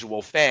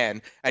casual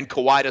fan, and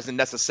Kawhi doesn't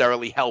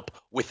necessarily help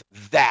with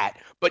that.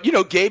 But,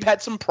 Gabe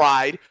had some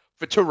pride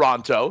for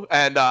Toronto,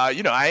 and, I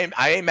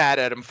ain't mad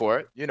at him for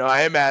it.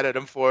 I ain't mad at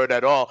him for it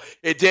at all.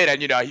 It did,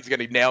 and, he's going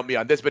to nail me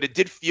on this, but it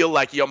did feel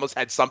like he almost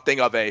had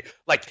something of a,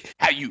 like,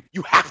 how you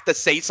have to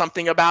say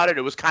something about it.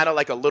 It was kind of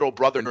like a little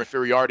brother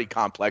inferiority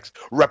complex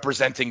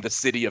representing the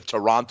city of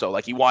Toronto.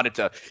 Like,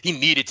 he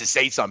needed to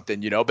say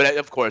something, but,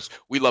 of course,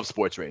 we love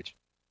sports rage.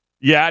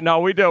 Yeah, no,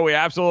 we do. We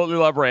absolutely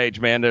love rage,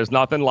 man. There's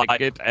nothing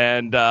like it.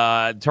 And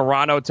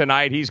Toronto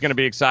tonight, he's going to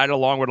be excited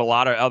along with a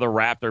lot of other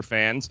Raptor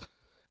fans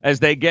as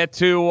they get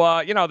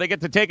to, they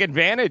get to take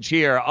advantage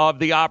here of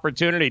the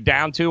opportunity.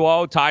 Down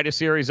 2-0, tied a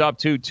series up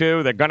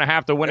 2-2. They're going to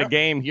have to win a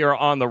game here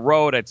on the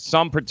road at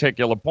some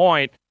particular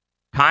point.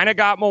 Kind of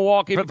got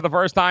Milwaukee for the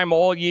first time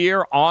all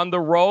year on the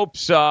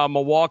ropes.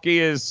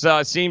 Milwaukee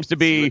seems to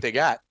be what they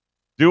got.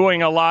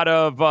 Doing a lot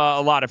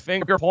of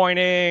finger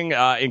pointing,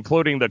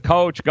 including the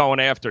coach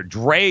going after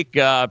Drake.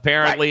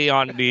 Apparently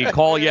on the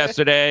call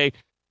yesterday,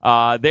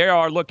 they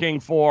are looking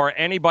for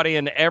anybody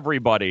and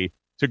everybody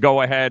to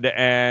go ahead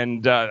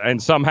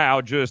and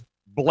somehow just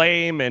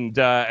blame and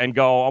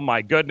go, oh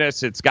my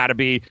goodness, it's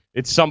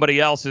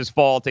somebody else's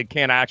fault. It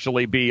can't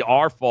actually be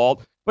our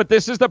fault. But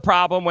this is the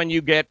problem when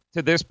you get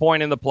to this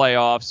point in the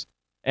playoffs.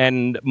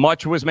 And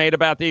much was made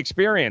about the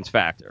experience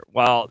factor.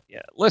 Well,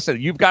 listen,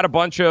 you've got a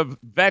bunch of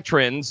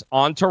veterans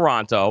on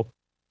Toronto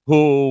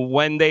who,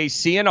 when they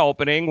see an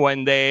opening,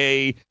 when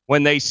they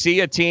see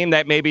a team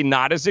that maybe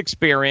not as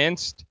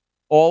experienced,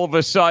 all of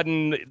a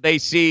sudden they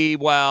see,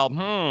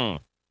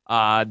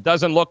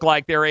 doesn't look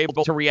like they're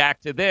able to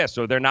react to this,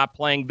 or they're not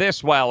playing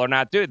this well, or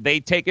not do it. They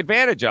take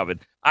advantage of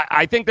it.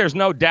 I think there's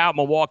no doubt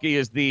Milwaukee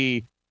is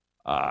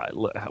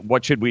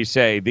what should we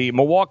say?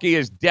 Milwaukee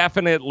is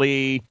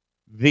definitely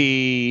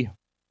the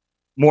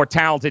more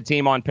talented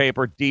team on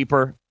paper,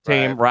 deeper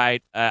team,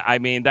 right? I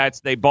mean,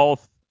 they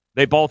both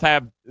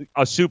have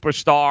a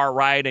superstar,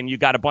 right? And you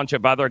got a bunch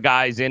of other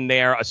guys in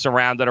there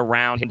surrounded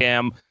around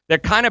him. They're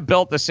kind of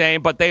built the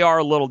same, but they are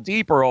a little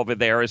deeper over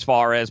there as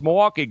far as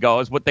Milwaukee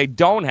goes. What they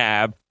don't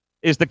have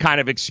is the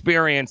kind of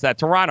experience that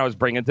Toronto is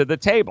bringing to the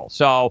table.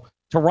 So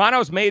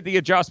Toronto's made the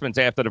adjustments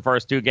after the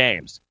first two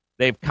games.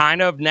 They've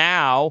kind of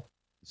now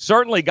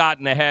certainly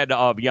gotten ahead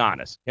of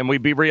Giannis. Can we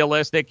be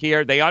realistic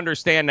here? They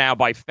understand now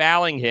by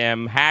fouling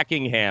him,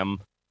 hacking him,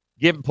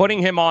 putting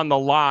him on the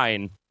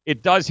line,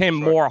 it does him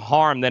more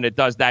harm than it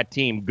does that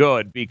team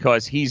good,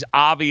 because he's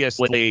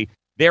obviously,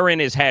 they're in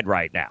his head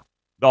right now.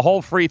 the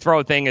whole free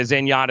throw thing is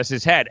in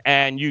Giannis's head.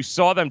 And you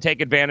saw them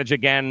take advantage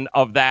again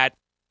of that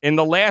in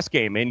the last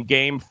game, in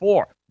Game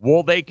 4.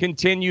 Will they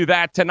continue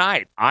that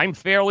tonight? I'm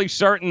fairly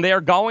certain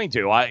they're going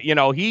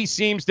to. He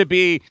seems to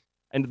be,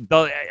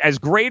 as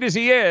great as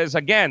he is,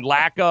 again,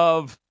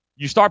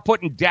 you start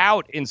putting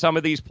doubt in some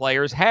of these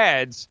players'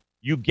 heads,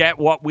 you get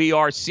what we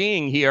are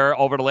seeing here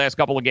over the last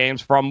couple of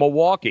games from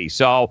Milwaukee.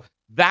 So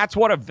that's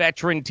what a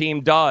veteran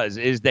team does,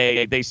 is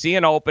they see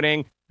an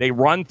opening, they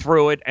run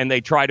through it, and they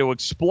try to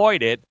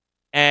exploit it.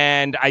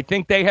 And I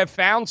think they have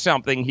found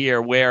something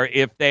here where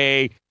if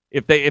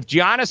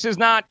Giannis is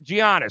not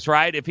Giannis,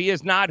 right? If he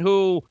is not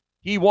who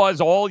he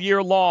was all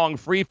year long,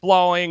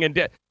 free-flowing,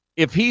 and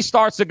if he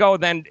starts to go,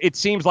 then it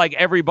seems like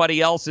everybody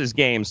else's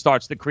game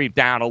starts to creep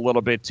down a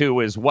little bit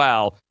too as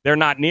well. They're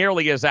not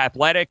nearly as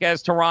athletic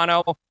as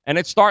Toronto, and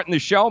it's starting to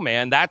show,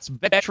 man. That's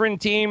veteran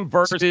team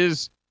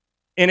versus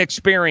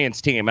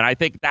inexperienced team, and I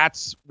think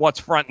that's what's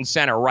front and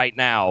center right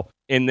now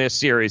in this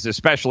series,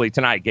 especially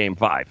tonight, Game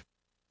 5.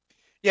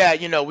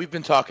 Yeah, we've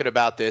been talking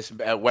about this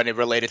when it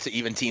related to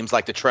even teams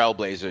like the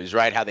Trailblazers,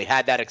 right? How they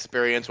had that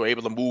experience, were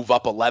able to move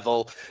up a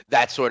level,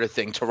 that sort of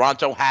thing.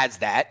 Toronto has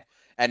that.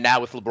 And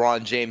now with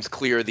LeBron James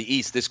clear of the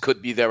East, this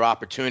could be their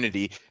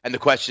opportunity. And the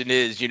question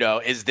is,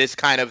 is this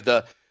kind of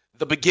the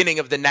beginning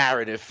of the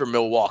narrative for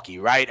Milwaukee,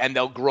 right? And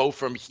they'll grow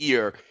from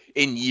here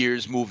in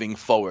years moving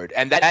forward.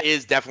 And that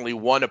is definitely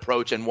one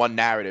approach and one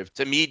narrative.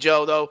 To me,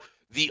 Joe, though,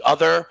 the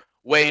other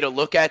way to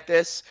look at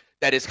this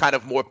that is kind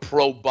of more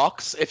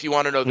pro-Bucks, if you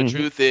want to know the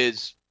truth,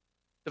 is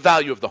the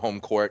value of the home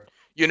court.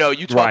 You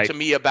talk to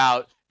me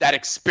about that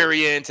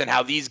experience and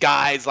how these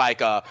guys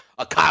like a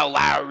Kyle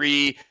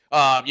Lowry,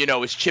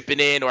 is chipping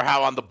in, or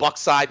how on the Bucks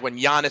side when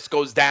Giannis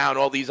goes down,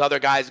 all these other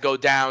guys go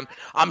down.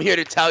 I'm here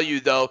to tell you,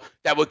 though,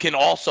 that what can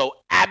also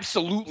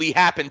absolutely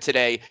happen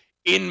today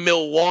in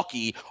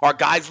Milwaukee are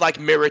guys like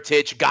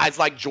Mirotic, guys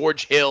like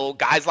George Hill,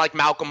 guys like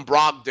Malcolm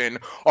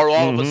Brogdon are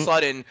all of a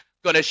sudden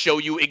going to show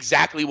you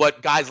exactly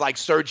what guys like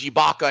Serge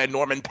Ibaka and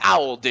Norman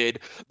Powell did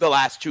the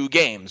last 2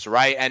 games,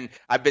 right? And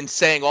I've been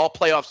saying all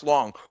playoffs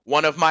long,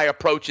 one of my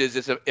approaches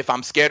is, if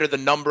I'm scared of the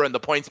number and the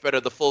point spread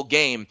of the full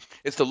game,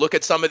 is to look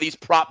at some of these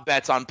prop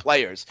bets on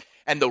players.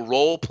 And the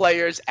role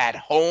players at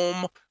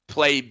home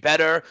play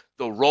better.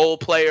 The role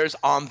players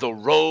on the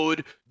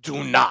road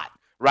do not,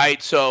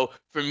 right? So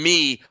for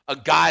me, a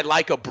guy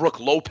like a Brook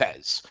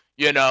Lopez,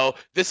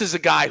 this is a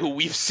guy who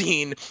we've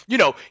seen,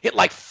 hit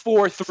like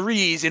 4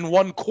 threes in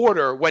 1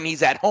 quarter when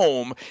he's at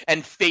home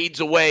and fades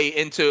away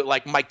into,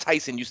 like Mike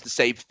Tyson used to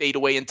say, fade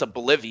away into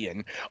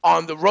Bolivian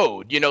on the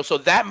road, So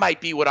that might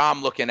be what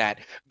I'm looking at.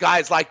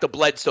 Guys like the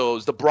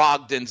Bledsoes, the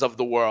Brogdons of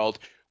the world,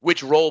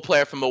 which role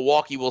player from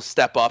Milwaukee will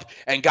step up.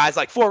 And guys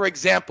like, for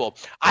example,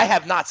 I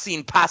have not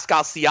seen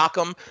Pascal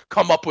Siakam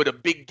come up with a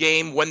big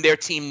game when their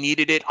team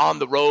needed it on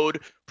the road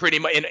pretty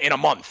much in a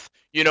month.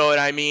 You know what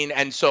I mean?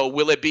 And so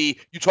will it be,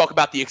 you talk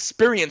about the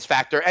experience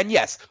factor, and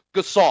yes,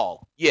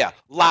 Gasol, yeah,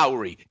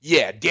 Lowry,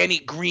 yeah, Danny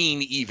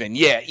Green even,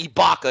 yeah,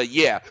 Ibaka,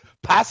 yeah.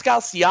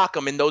 Pascal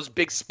Siakam in those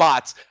big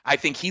spots, I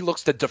think he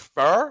looks to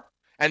defer,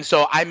 and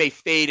so I may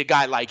fade a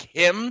guy like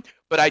him,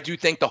 but I do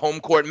think the home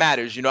court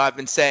matters. I've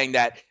been saying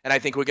that, and I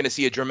think we're going to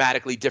see a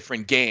dramatically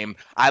different game.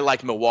 I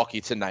like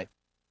Milwaukee tonight.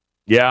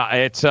 Yeah,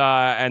 it's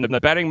and the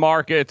betting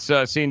markets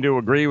seem to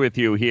agree with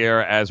you here,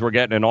 as we're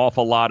getting an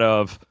awful lot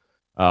of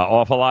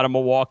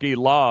Milwaukee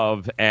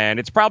love, and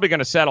it's probably going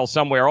to settle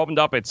somewhere. Opened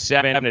up at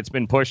 7, it's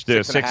been pushed to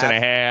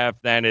 6.5.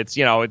 Then it's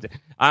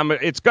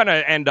it's going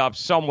to end up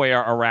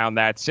somewhere around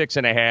that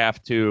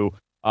 6.5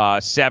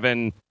 to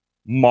 7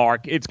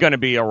 mark. It's going to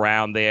be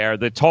around there.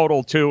 The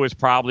total 2 is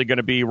probably going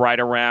to be right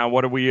around.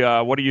 What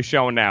are you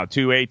showing now?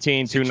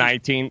 218,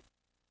 219?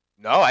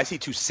 No, I see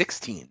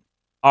 216.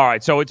 All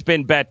right, so it's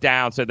been bet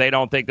down, so they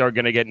don't think they're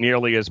going to get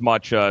nearly as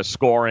much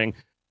scoring.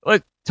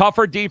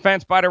 Tougher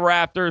defense by the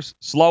Raptors,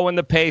 slowing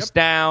the pace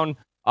down,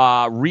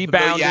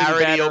 rebounding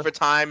better over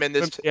time in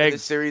this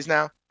series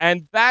now.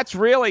 And that's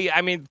really,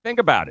 think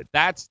about it.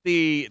 That's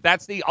the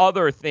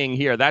other thing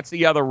here. That's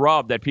the other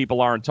rub that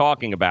people aren't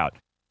talking about.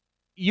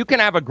 You can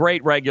have a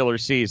great regular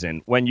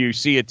season when you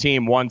see a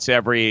team once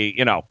every,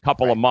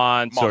 couple of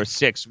months or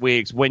 6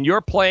 weeks. When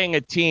you're playing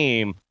a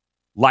team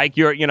like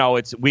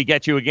it's we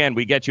get you again,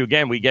 we get you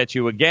again, we get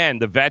you again.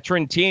 The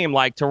veteran team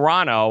like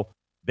Toronto,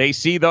 they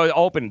see the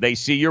open. They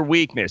see your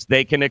weakness.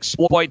 They can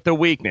exploit the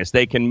weakness.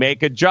 They can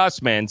make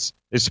adjustments,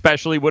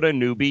 especially with a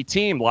newbie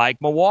team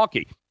like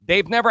Milwaukee.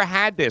 They've never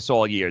had this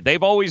all year.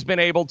 They've always been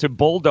able to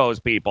bulldoze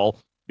people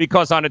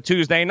because on a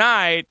Tuesday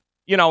night,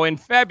 in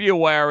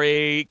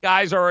February,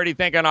 guys are already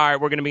thinking, all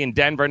right, we're going to be in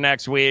Denver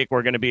next week.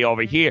 We're going to be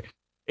over here.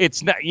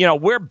 It's not,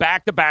 we're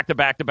back to back to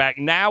back to back.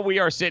 Now we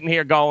are sitting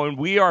here going,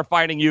 we are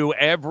fighting you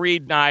every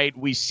night.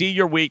 We see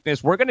your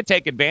weakness. We're going to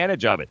take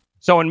advantage of it.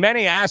 So in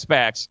many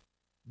aspects,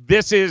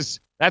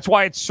 that's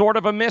why it's sort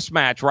of a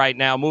mismatch right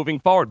now moving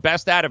forward.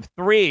 Best out of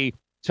 3,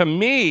 to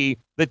me,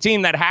 the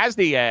team that has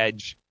the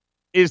edge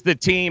is the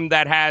team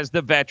that has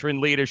the veteran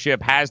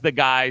leadership, has the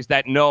guys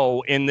that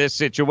know in this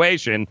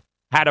situation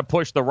how to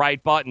push the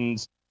right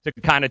buttons to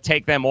kind of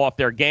take them off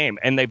their game.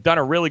 And they've done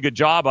a really good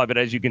job of it,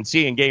 as you can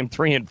see in game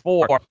 3 and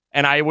 4.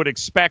 And I would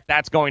expect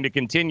that's going to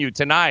continue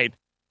tonight.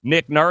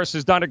 Nick Nurse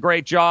has done a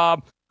great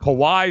job.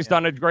 Kawhi's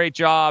done a great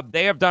job.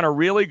 They have done a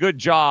really good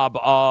job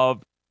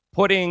of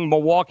putting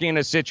Milwaukee in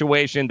a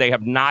situation they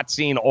have not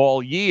seen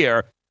all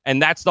year. And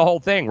that's the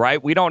whole thing,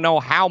 right? We don't know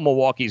how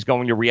Milwaukee's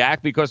going to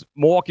react because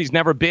Milwaukee's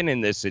never been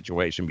in this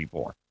situation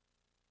before.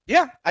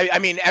 Yeah, I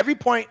mean, every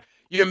point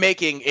you're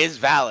making is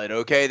valid,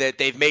 okay? That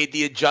they've made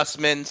the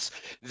adjustments,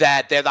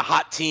 that they're the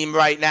hot team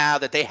right now,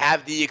 that they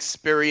have the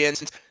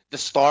experience. The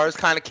stars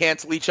kind of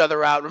cancel each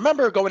other out.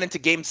 Remember going into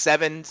Game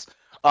 7s,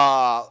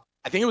 I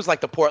think it was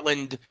like the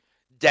Portland,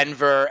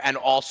 Denver, and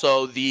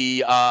also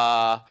the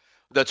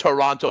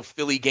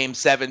Toronto-Philly Game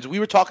 7s, we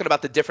were talking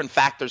about the different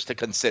factors to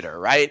consider,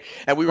 right?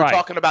 And we were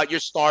talking about your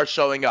stars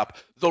showing up,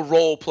 the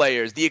role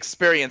players, the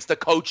experience, the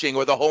coaching,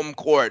 or the home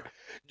court.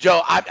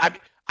 Joe,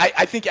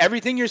 I think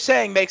everything you're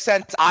saying makes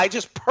sense. I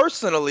just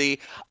personally,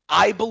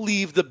 I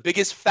believe the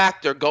biggest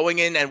factor going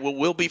in and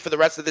will be for the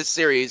rest of this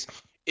series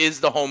is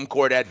the home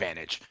court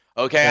advantage,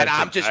 okay? And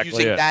I'm just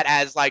using that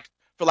as, like,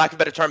 for lack of a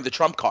better term, the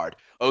trump card,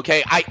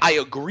 okay? I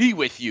agree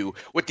with you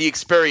with the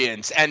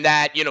experience and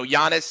that, you know,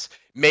 Giannis –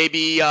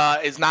 maybe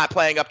is not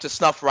playing up to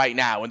snuff right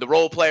now, and the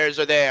role players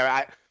are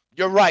there.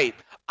 You're right.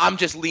 I'm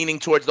just leaning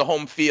towards the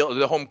home field,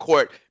 the home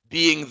court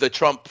being the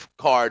trump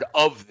card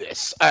of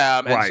this.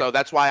 And so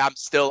that's why I'm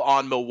still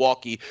on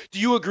Milwaukee. Do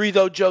you agree,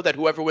 though, Joe, that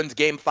whoever wins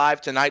Game 5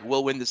 tonight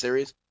will win the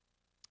series?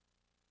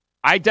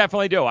 I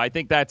definitely do. I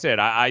think that's it.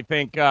 I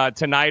think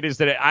tonight is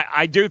that.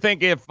 I do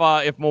think if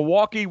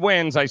Milwaukee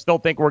wins, I still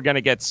think we're going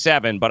to get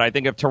 7. But I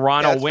think if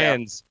Toronto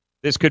wins,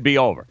 this could be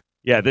over.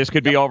 Yeah, this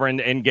could be over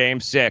in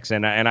Game 6,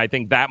 and I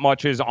think that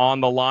much is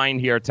on the line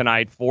here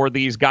tonight for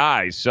these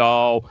guys.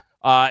 So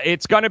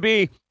it's going to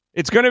be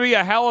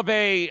a hell of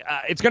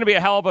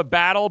a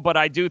battle. But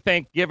I do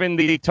think, given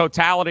the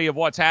totality of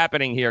what's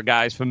happening here,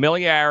 guys,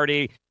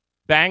 familiarity,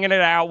 banging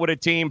it out with a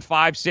team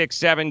 5, 6,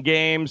 7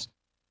 games,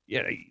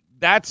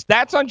 that's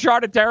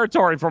uncharted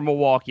territory for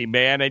Milwaukee,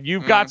 man. And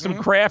you've got some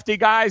crafty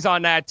guys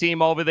on that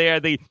team over there.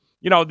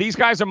 These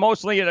guys are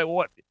mostly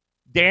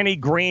Danny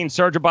Green,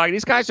 Serge Ibaka.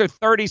 These guys are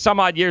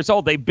 30-some-odd years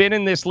old. They've been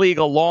in this league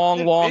a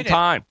long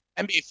time.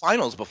 NBA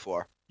Finals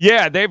before.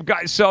 Yeah,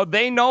 so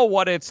they know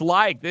what it's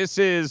like. This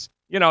is,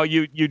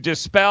 you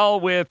dispel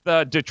with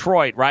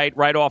Detroit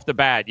right off the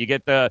bat. You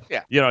get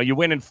you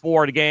win in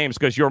 4 games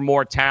because you're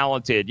more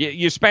talented.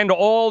 You spend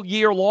all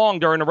year long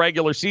during the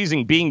regular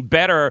season being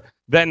better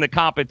than the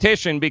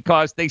competition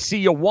because they see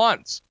you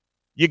once.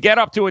 You get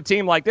up to a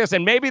team like this,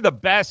 and maybe the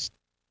best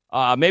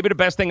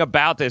thing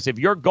about this, if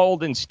you're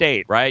Golden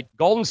State, right?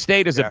 Golden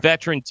State is a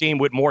veteran team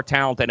with more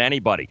talent than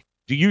anybody.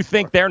 Do you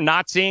think they're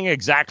not seeing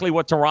exactly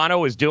what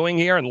Toronto is doing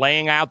here and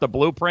laying out the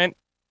blueprint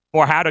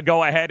for how to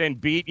go ahead and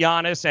beat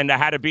Giannis and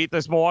how to beat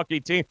this Milwaukee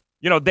team?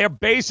 They're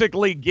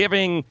basically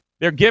giving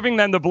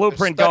them the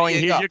blueprint going,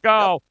 here you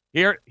go.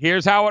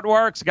 Here's how it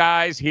works,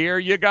 guys. Here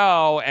you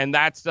go. And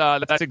that's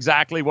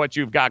exactly what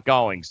you've got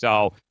going.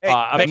 So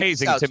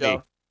amazing to me.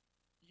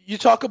 You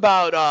talk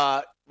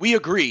about, we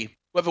agree.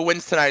 Whoever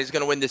wins tonight is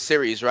going to win this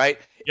series, right?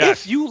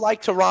 Yes. If you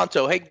like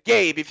Toronto, hey,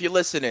 Gabe, if you're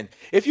listening,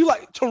 if you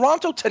like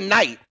Toronto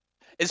tonight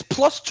is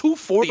plus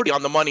 240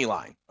 on the money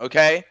line,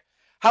 okay?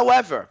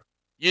 However,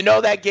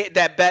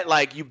 that bet,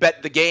 like you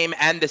bet the game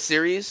and the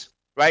series,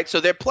 right? So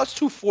they're plus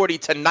 240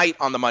 tonight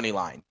on the money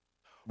line.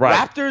 Right.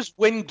 Raptors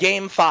win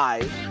Game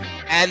 5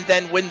 and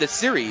then win the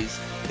series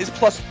is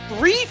plus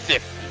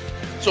 350.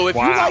 So if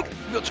you like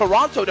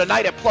Toronto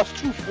tonight at plus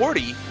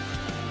 240,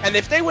 and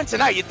if they win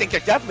tonight, you think they're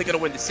definitely going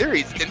to win the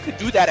series. You could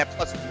do that at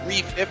plus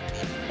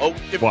 350. Oh,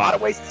 there's a lot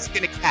of ways to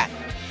skin a cat.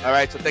 All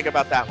right, so think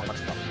about that one. Let's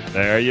go.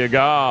 There you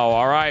go.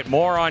 All right,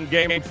 more on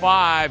Game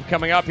 5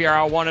 coming up here.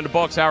 Hour 1 in the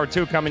books, Hour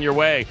 2 coming your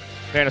way.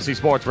 Fantasy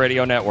Sports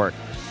Radio Network.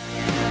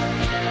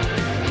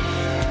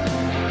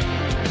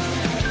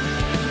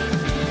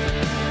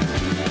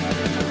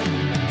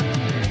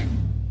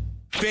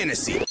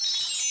 Fantasy.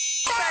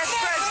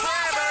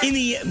 In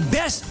the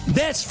best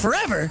bets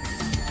forever,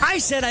 I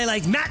said I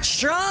liked Matt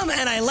Strom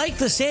and I liked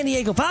the San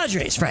Diego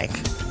Padres, Frank.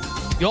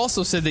 You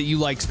also said that you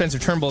liked Spencer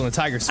Turnbull and the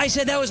Tigers. I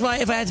said that was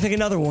if I had to pick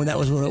another one, that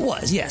was what it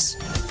was, yes.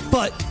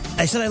 But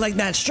I said I liked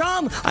Matt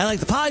Strom, I liked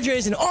the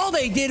Padres, and all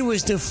they did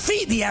was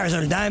defeat the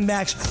Arizona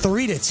Diamondbacks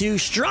 3-2.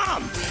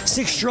 Strom,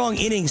 6 strong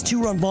innings,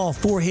 2-run ball,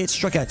 4 hits,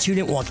 struck out 2,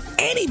 didn't walk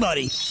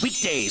anybody.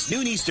 Weekdays,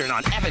 noon Eastern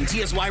on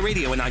FNTSY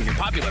Radio and on your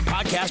popular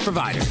podcast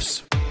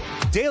providers.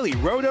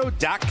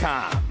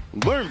 DailyRoto.com.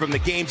 Learn from the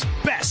game's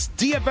best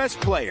DFS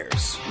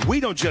players.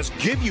 We don't just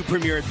give you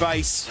premier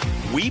advice,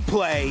 we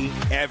play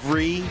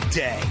every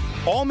day.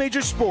 All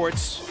major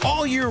sports,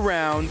 all year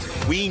round,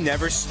 we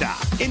never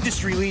stop.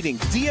 Industry-leading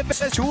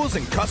DFS tools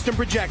and custom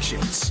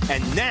projections.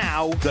 And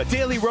now, the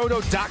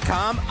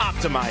DailyRoto.com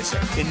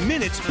Optimizer. In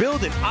minutes,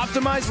 build and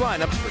optimize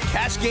lineups for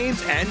cash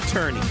games and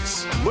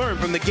tourneys. Learn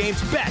from the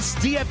game's best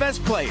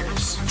DFS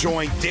players.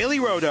 Join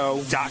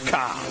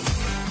DailyRoto.com.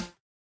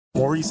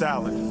 Maurice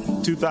Allen,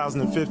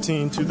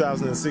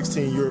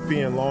 2015-2016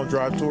 European Long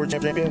Drive Tour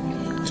Champion,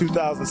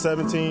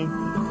 2017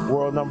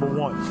 world number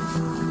one.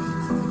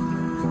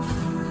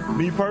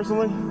 Me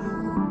personally,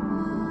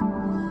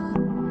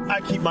 I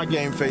keep my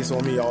game face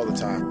on me all the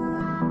time.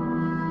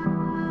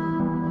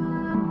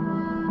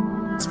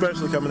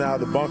 Especially coming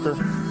out of the bunker,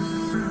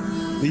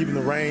 leaving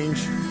the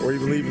range, or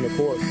even leaving the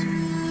course.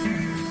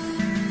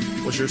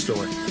 What's your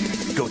story?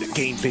 Go to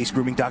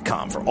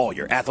GameFaceGrooming.com for all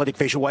your athletic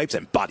facial wipes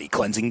and body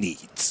cleansing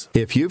needs.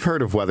 If you've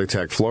heard of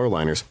WeatherTech floor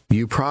liners,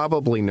 you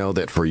probably know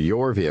that for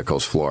your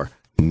vehicle's floor,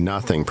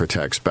 nothing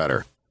protects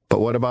better. But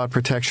what about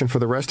protection for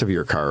the rest of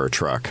your car or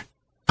truck?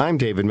 I'm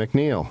David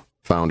McNeil,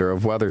 founder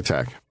of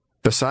WeatherTech.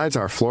 Besides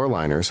our floor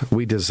liners,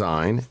 we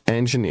design,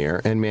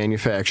 engineer, and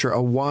manufacture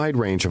a wide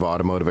range of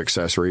automotive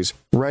accessories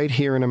right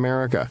here in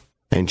America.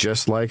 And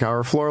just like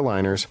our floor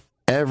liners,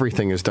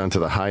 everything is done to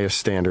the highest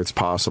standards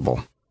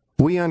possible.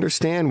 We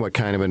understand what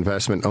kind of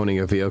investment owning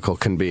a vehicle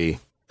can be,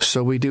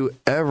 so we do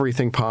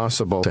everything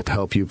possible to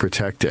help you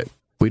protect it.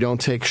 We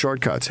don't take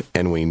shortcuts,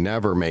 and we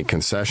never make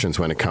concessions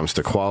when it comes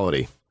to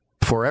quality.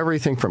 For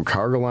everything from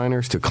cargo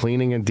liners to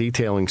cleaning and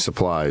detailing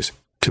supplies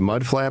to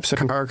mud flaps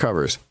and car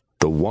covers,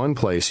 the one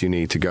place you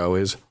need to go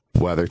is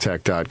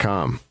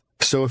WeatherTech.com.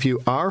 So if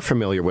you are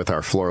familiar with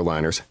our floor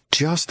liners,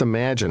 just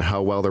imagine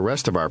how well the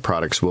rest of our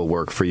products will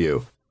work for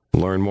you.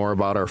 Learn more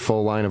about our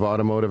full line of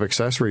automotive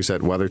accessories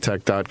at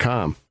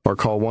WeatherTech.com or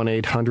call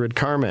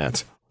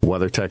 1-800-CarMats.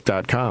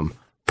 WeatherTech.com.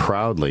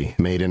 Proudly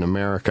made in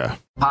America.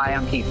 Hi,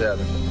 I'm Keith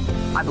Urban.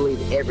 I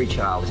believe every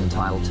child is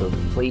entitled to a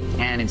complete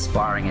and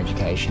inspiring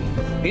education.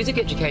 Music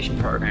education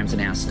programs in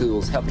our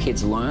schools help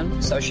kids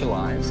learn,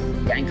 socialize,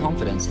 gain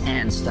confidence,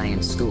 and stay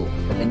in school.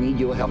 But they need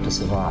your help to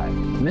survive.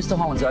 Mr.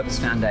 Holland's Opus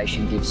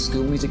Foundation gives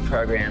school music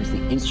programs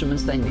the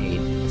instruments they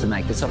need to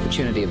make this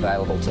opportunity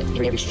available to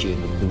every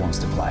student who wants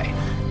to play.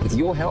 With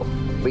your help,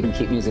 we can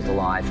keep music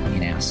alive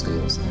in our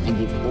schools and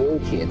give all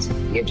kids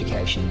the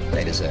education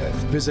they deserve.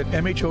 Visit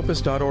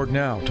mhopus.org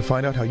now to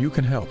find out how you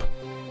can help.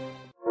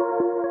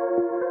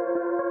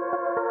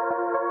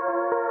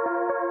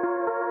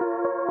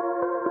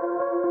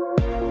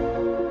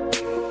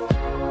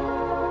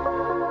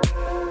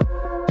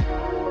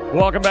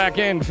 Welcome back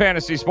in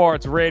Fantasy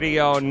Sports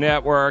Radio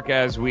Network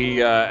as we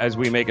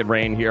make it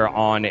rain here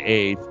on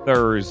a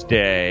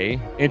Thursday.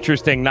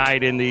 Interesting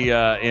night in the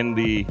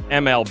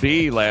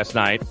MLB last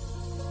night.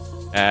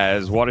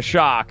 As what a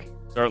shock!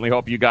 Certainly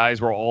hope you guys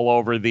were all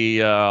over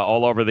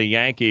the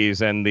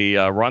Yankees and the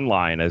run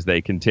line as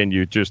they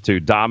continue just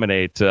to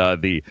dominate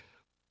looks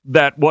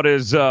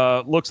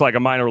like a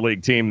minor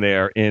league team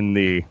there in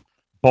the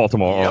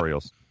Baltimore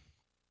Orioles.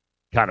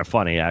 Kind of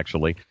funny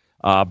actually.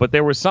 But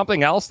there was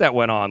something else that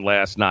went on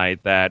last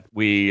night that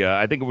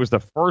I think it was the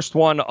first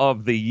one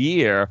of the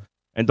year.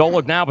 And don't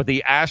look now, but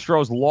the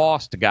Astros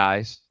lost,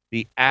 guys.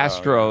 The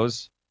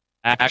Astros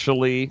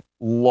actually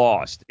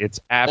lost. It's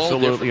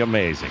absolutely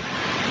amazing.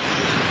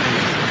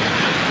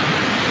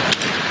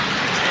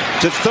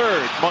 To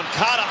third,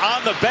 Moncada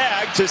on the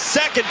bag. To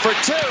second for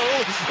two.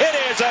 It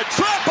is a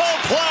triple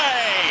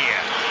play.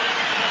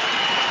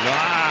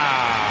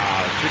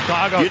 Wow.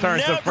 Chicago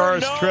turns the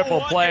first triple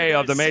play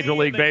of the Major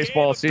League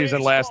Baseball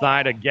season last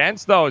night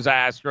against those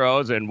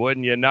Astros, and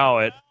wouldn't you know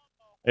it,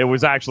 it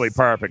was actually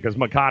perfect because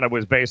Moncada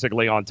was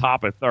basically on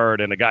top of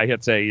third, and the guy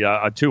hits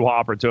a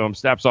two-hopper to him,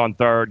 steps on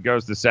third,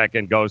 goes to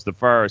second, goes to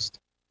first.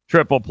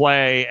 Triple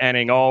play,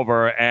 inning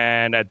over,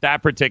 and at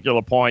that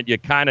particular point, you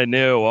kind of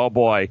knew, oh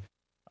boy,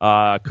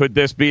 could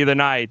this be the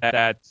night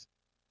that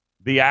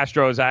the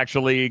Astros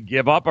actually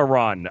give up a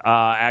run,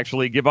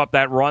 actually give up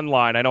that run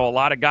line. I know a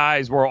lot of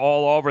guys were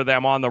all over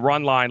them on the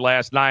run line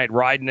last night,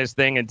 riding this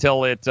thing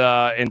until it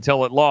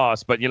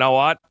lost. But you know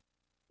what?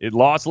 It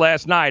lost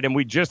last night, and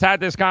we just had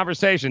this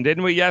conversation,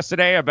 didn't we,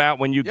 yesterday, about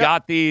when you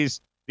got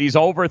these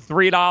over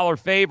 $3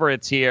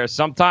 favorites here.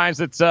 Sometimes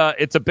it's a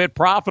bit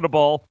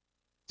profitable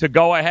to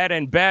go ahead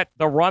and bet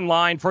the run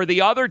line for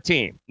the other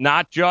team,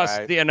 not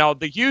just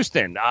the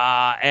Houston.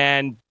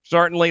 And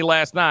certainly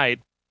last night,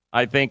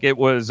 I think it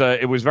was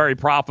very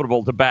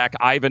profitable to back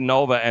Ivan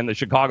Nova and the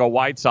Chicago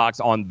White Sox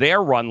on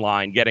their run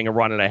line, getting a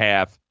run and a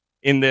half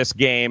in this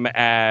game.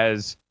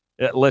 As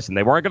listen,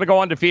 they weren't going to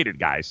go undefeated,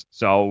 guys.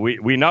 So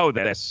we know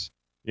this.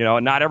 You know,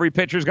 not every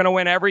pitcher is going to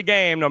win every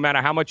game, no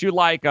matter how much you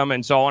like them,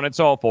 and so on and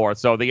so forth.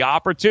 So the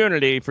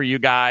opportunity for you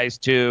guys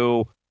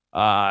to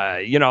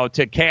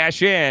to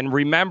cash in.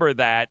 Remember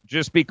that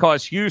just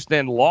because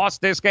Houston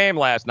lost this game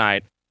last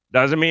night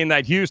doesn't mean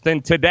that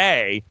Houston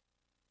today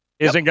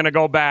isn't going to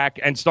go back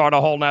and start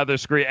a whole nother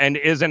screen and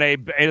isn't a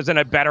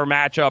better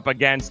matchup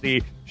against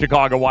the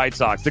Chicago White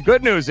Sox. The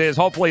good news is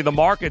hopefully the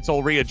markets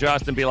will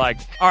readjust and be like,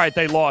 all right,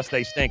 they lost,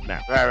 they stink now.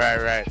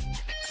 Right.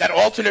 That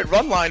alternate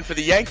run line for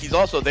the Yankees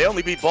also, they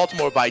only beat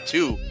Baltimore by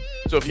 2.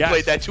 So if you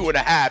played that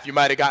 2.5, you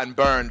might have gotten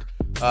burned.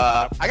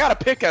 I got a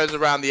pick as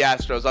around the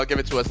Astros. I'll give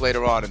it to us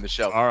later on in the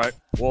show. All right,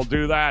 we'll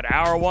do that.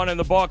 Hour 1 in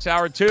the books.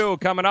 Hour 2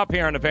 coming up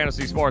here on the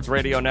Fantasy Sports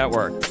Radio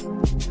Network.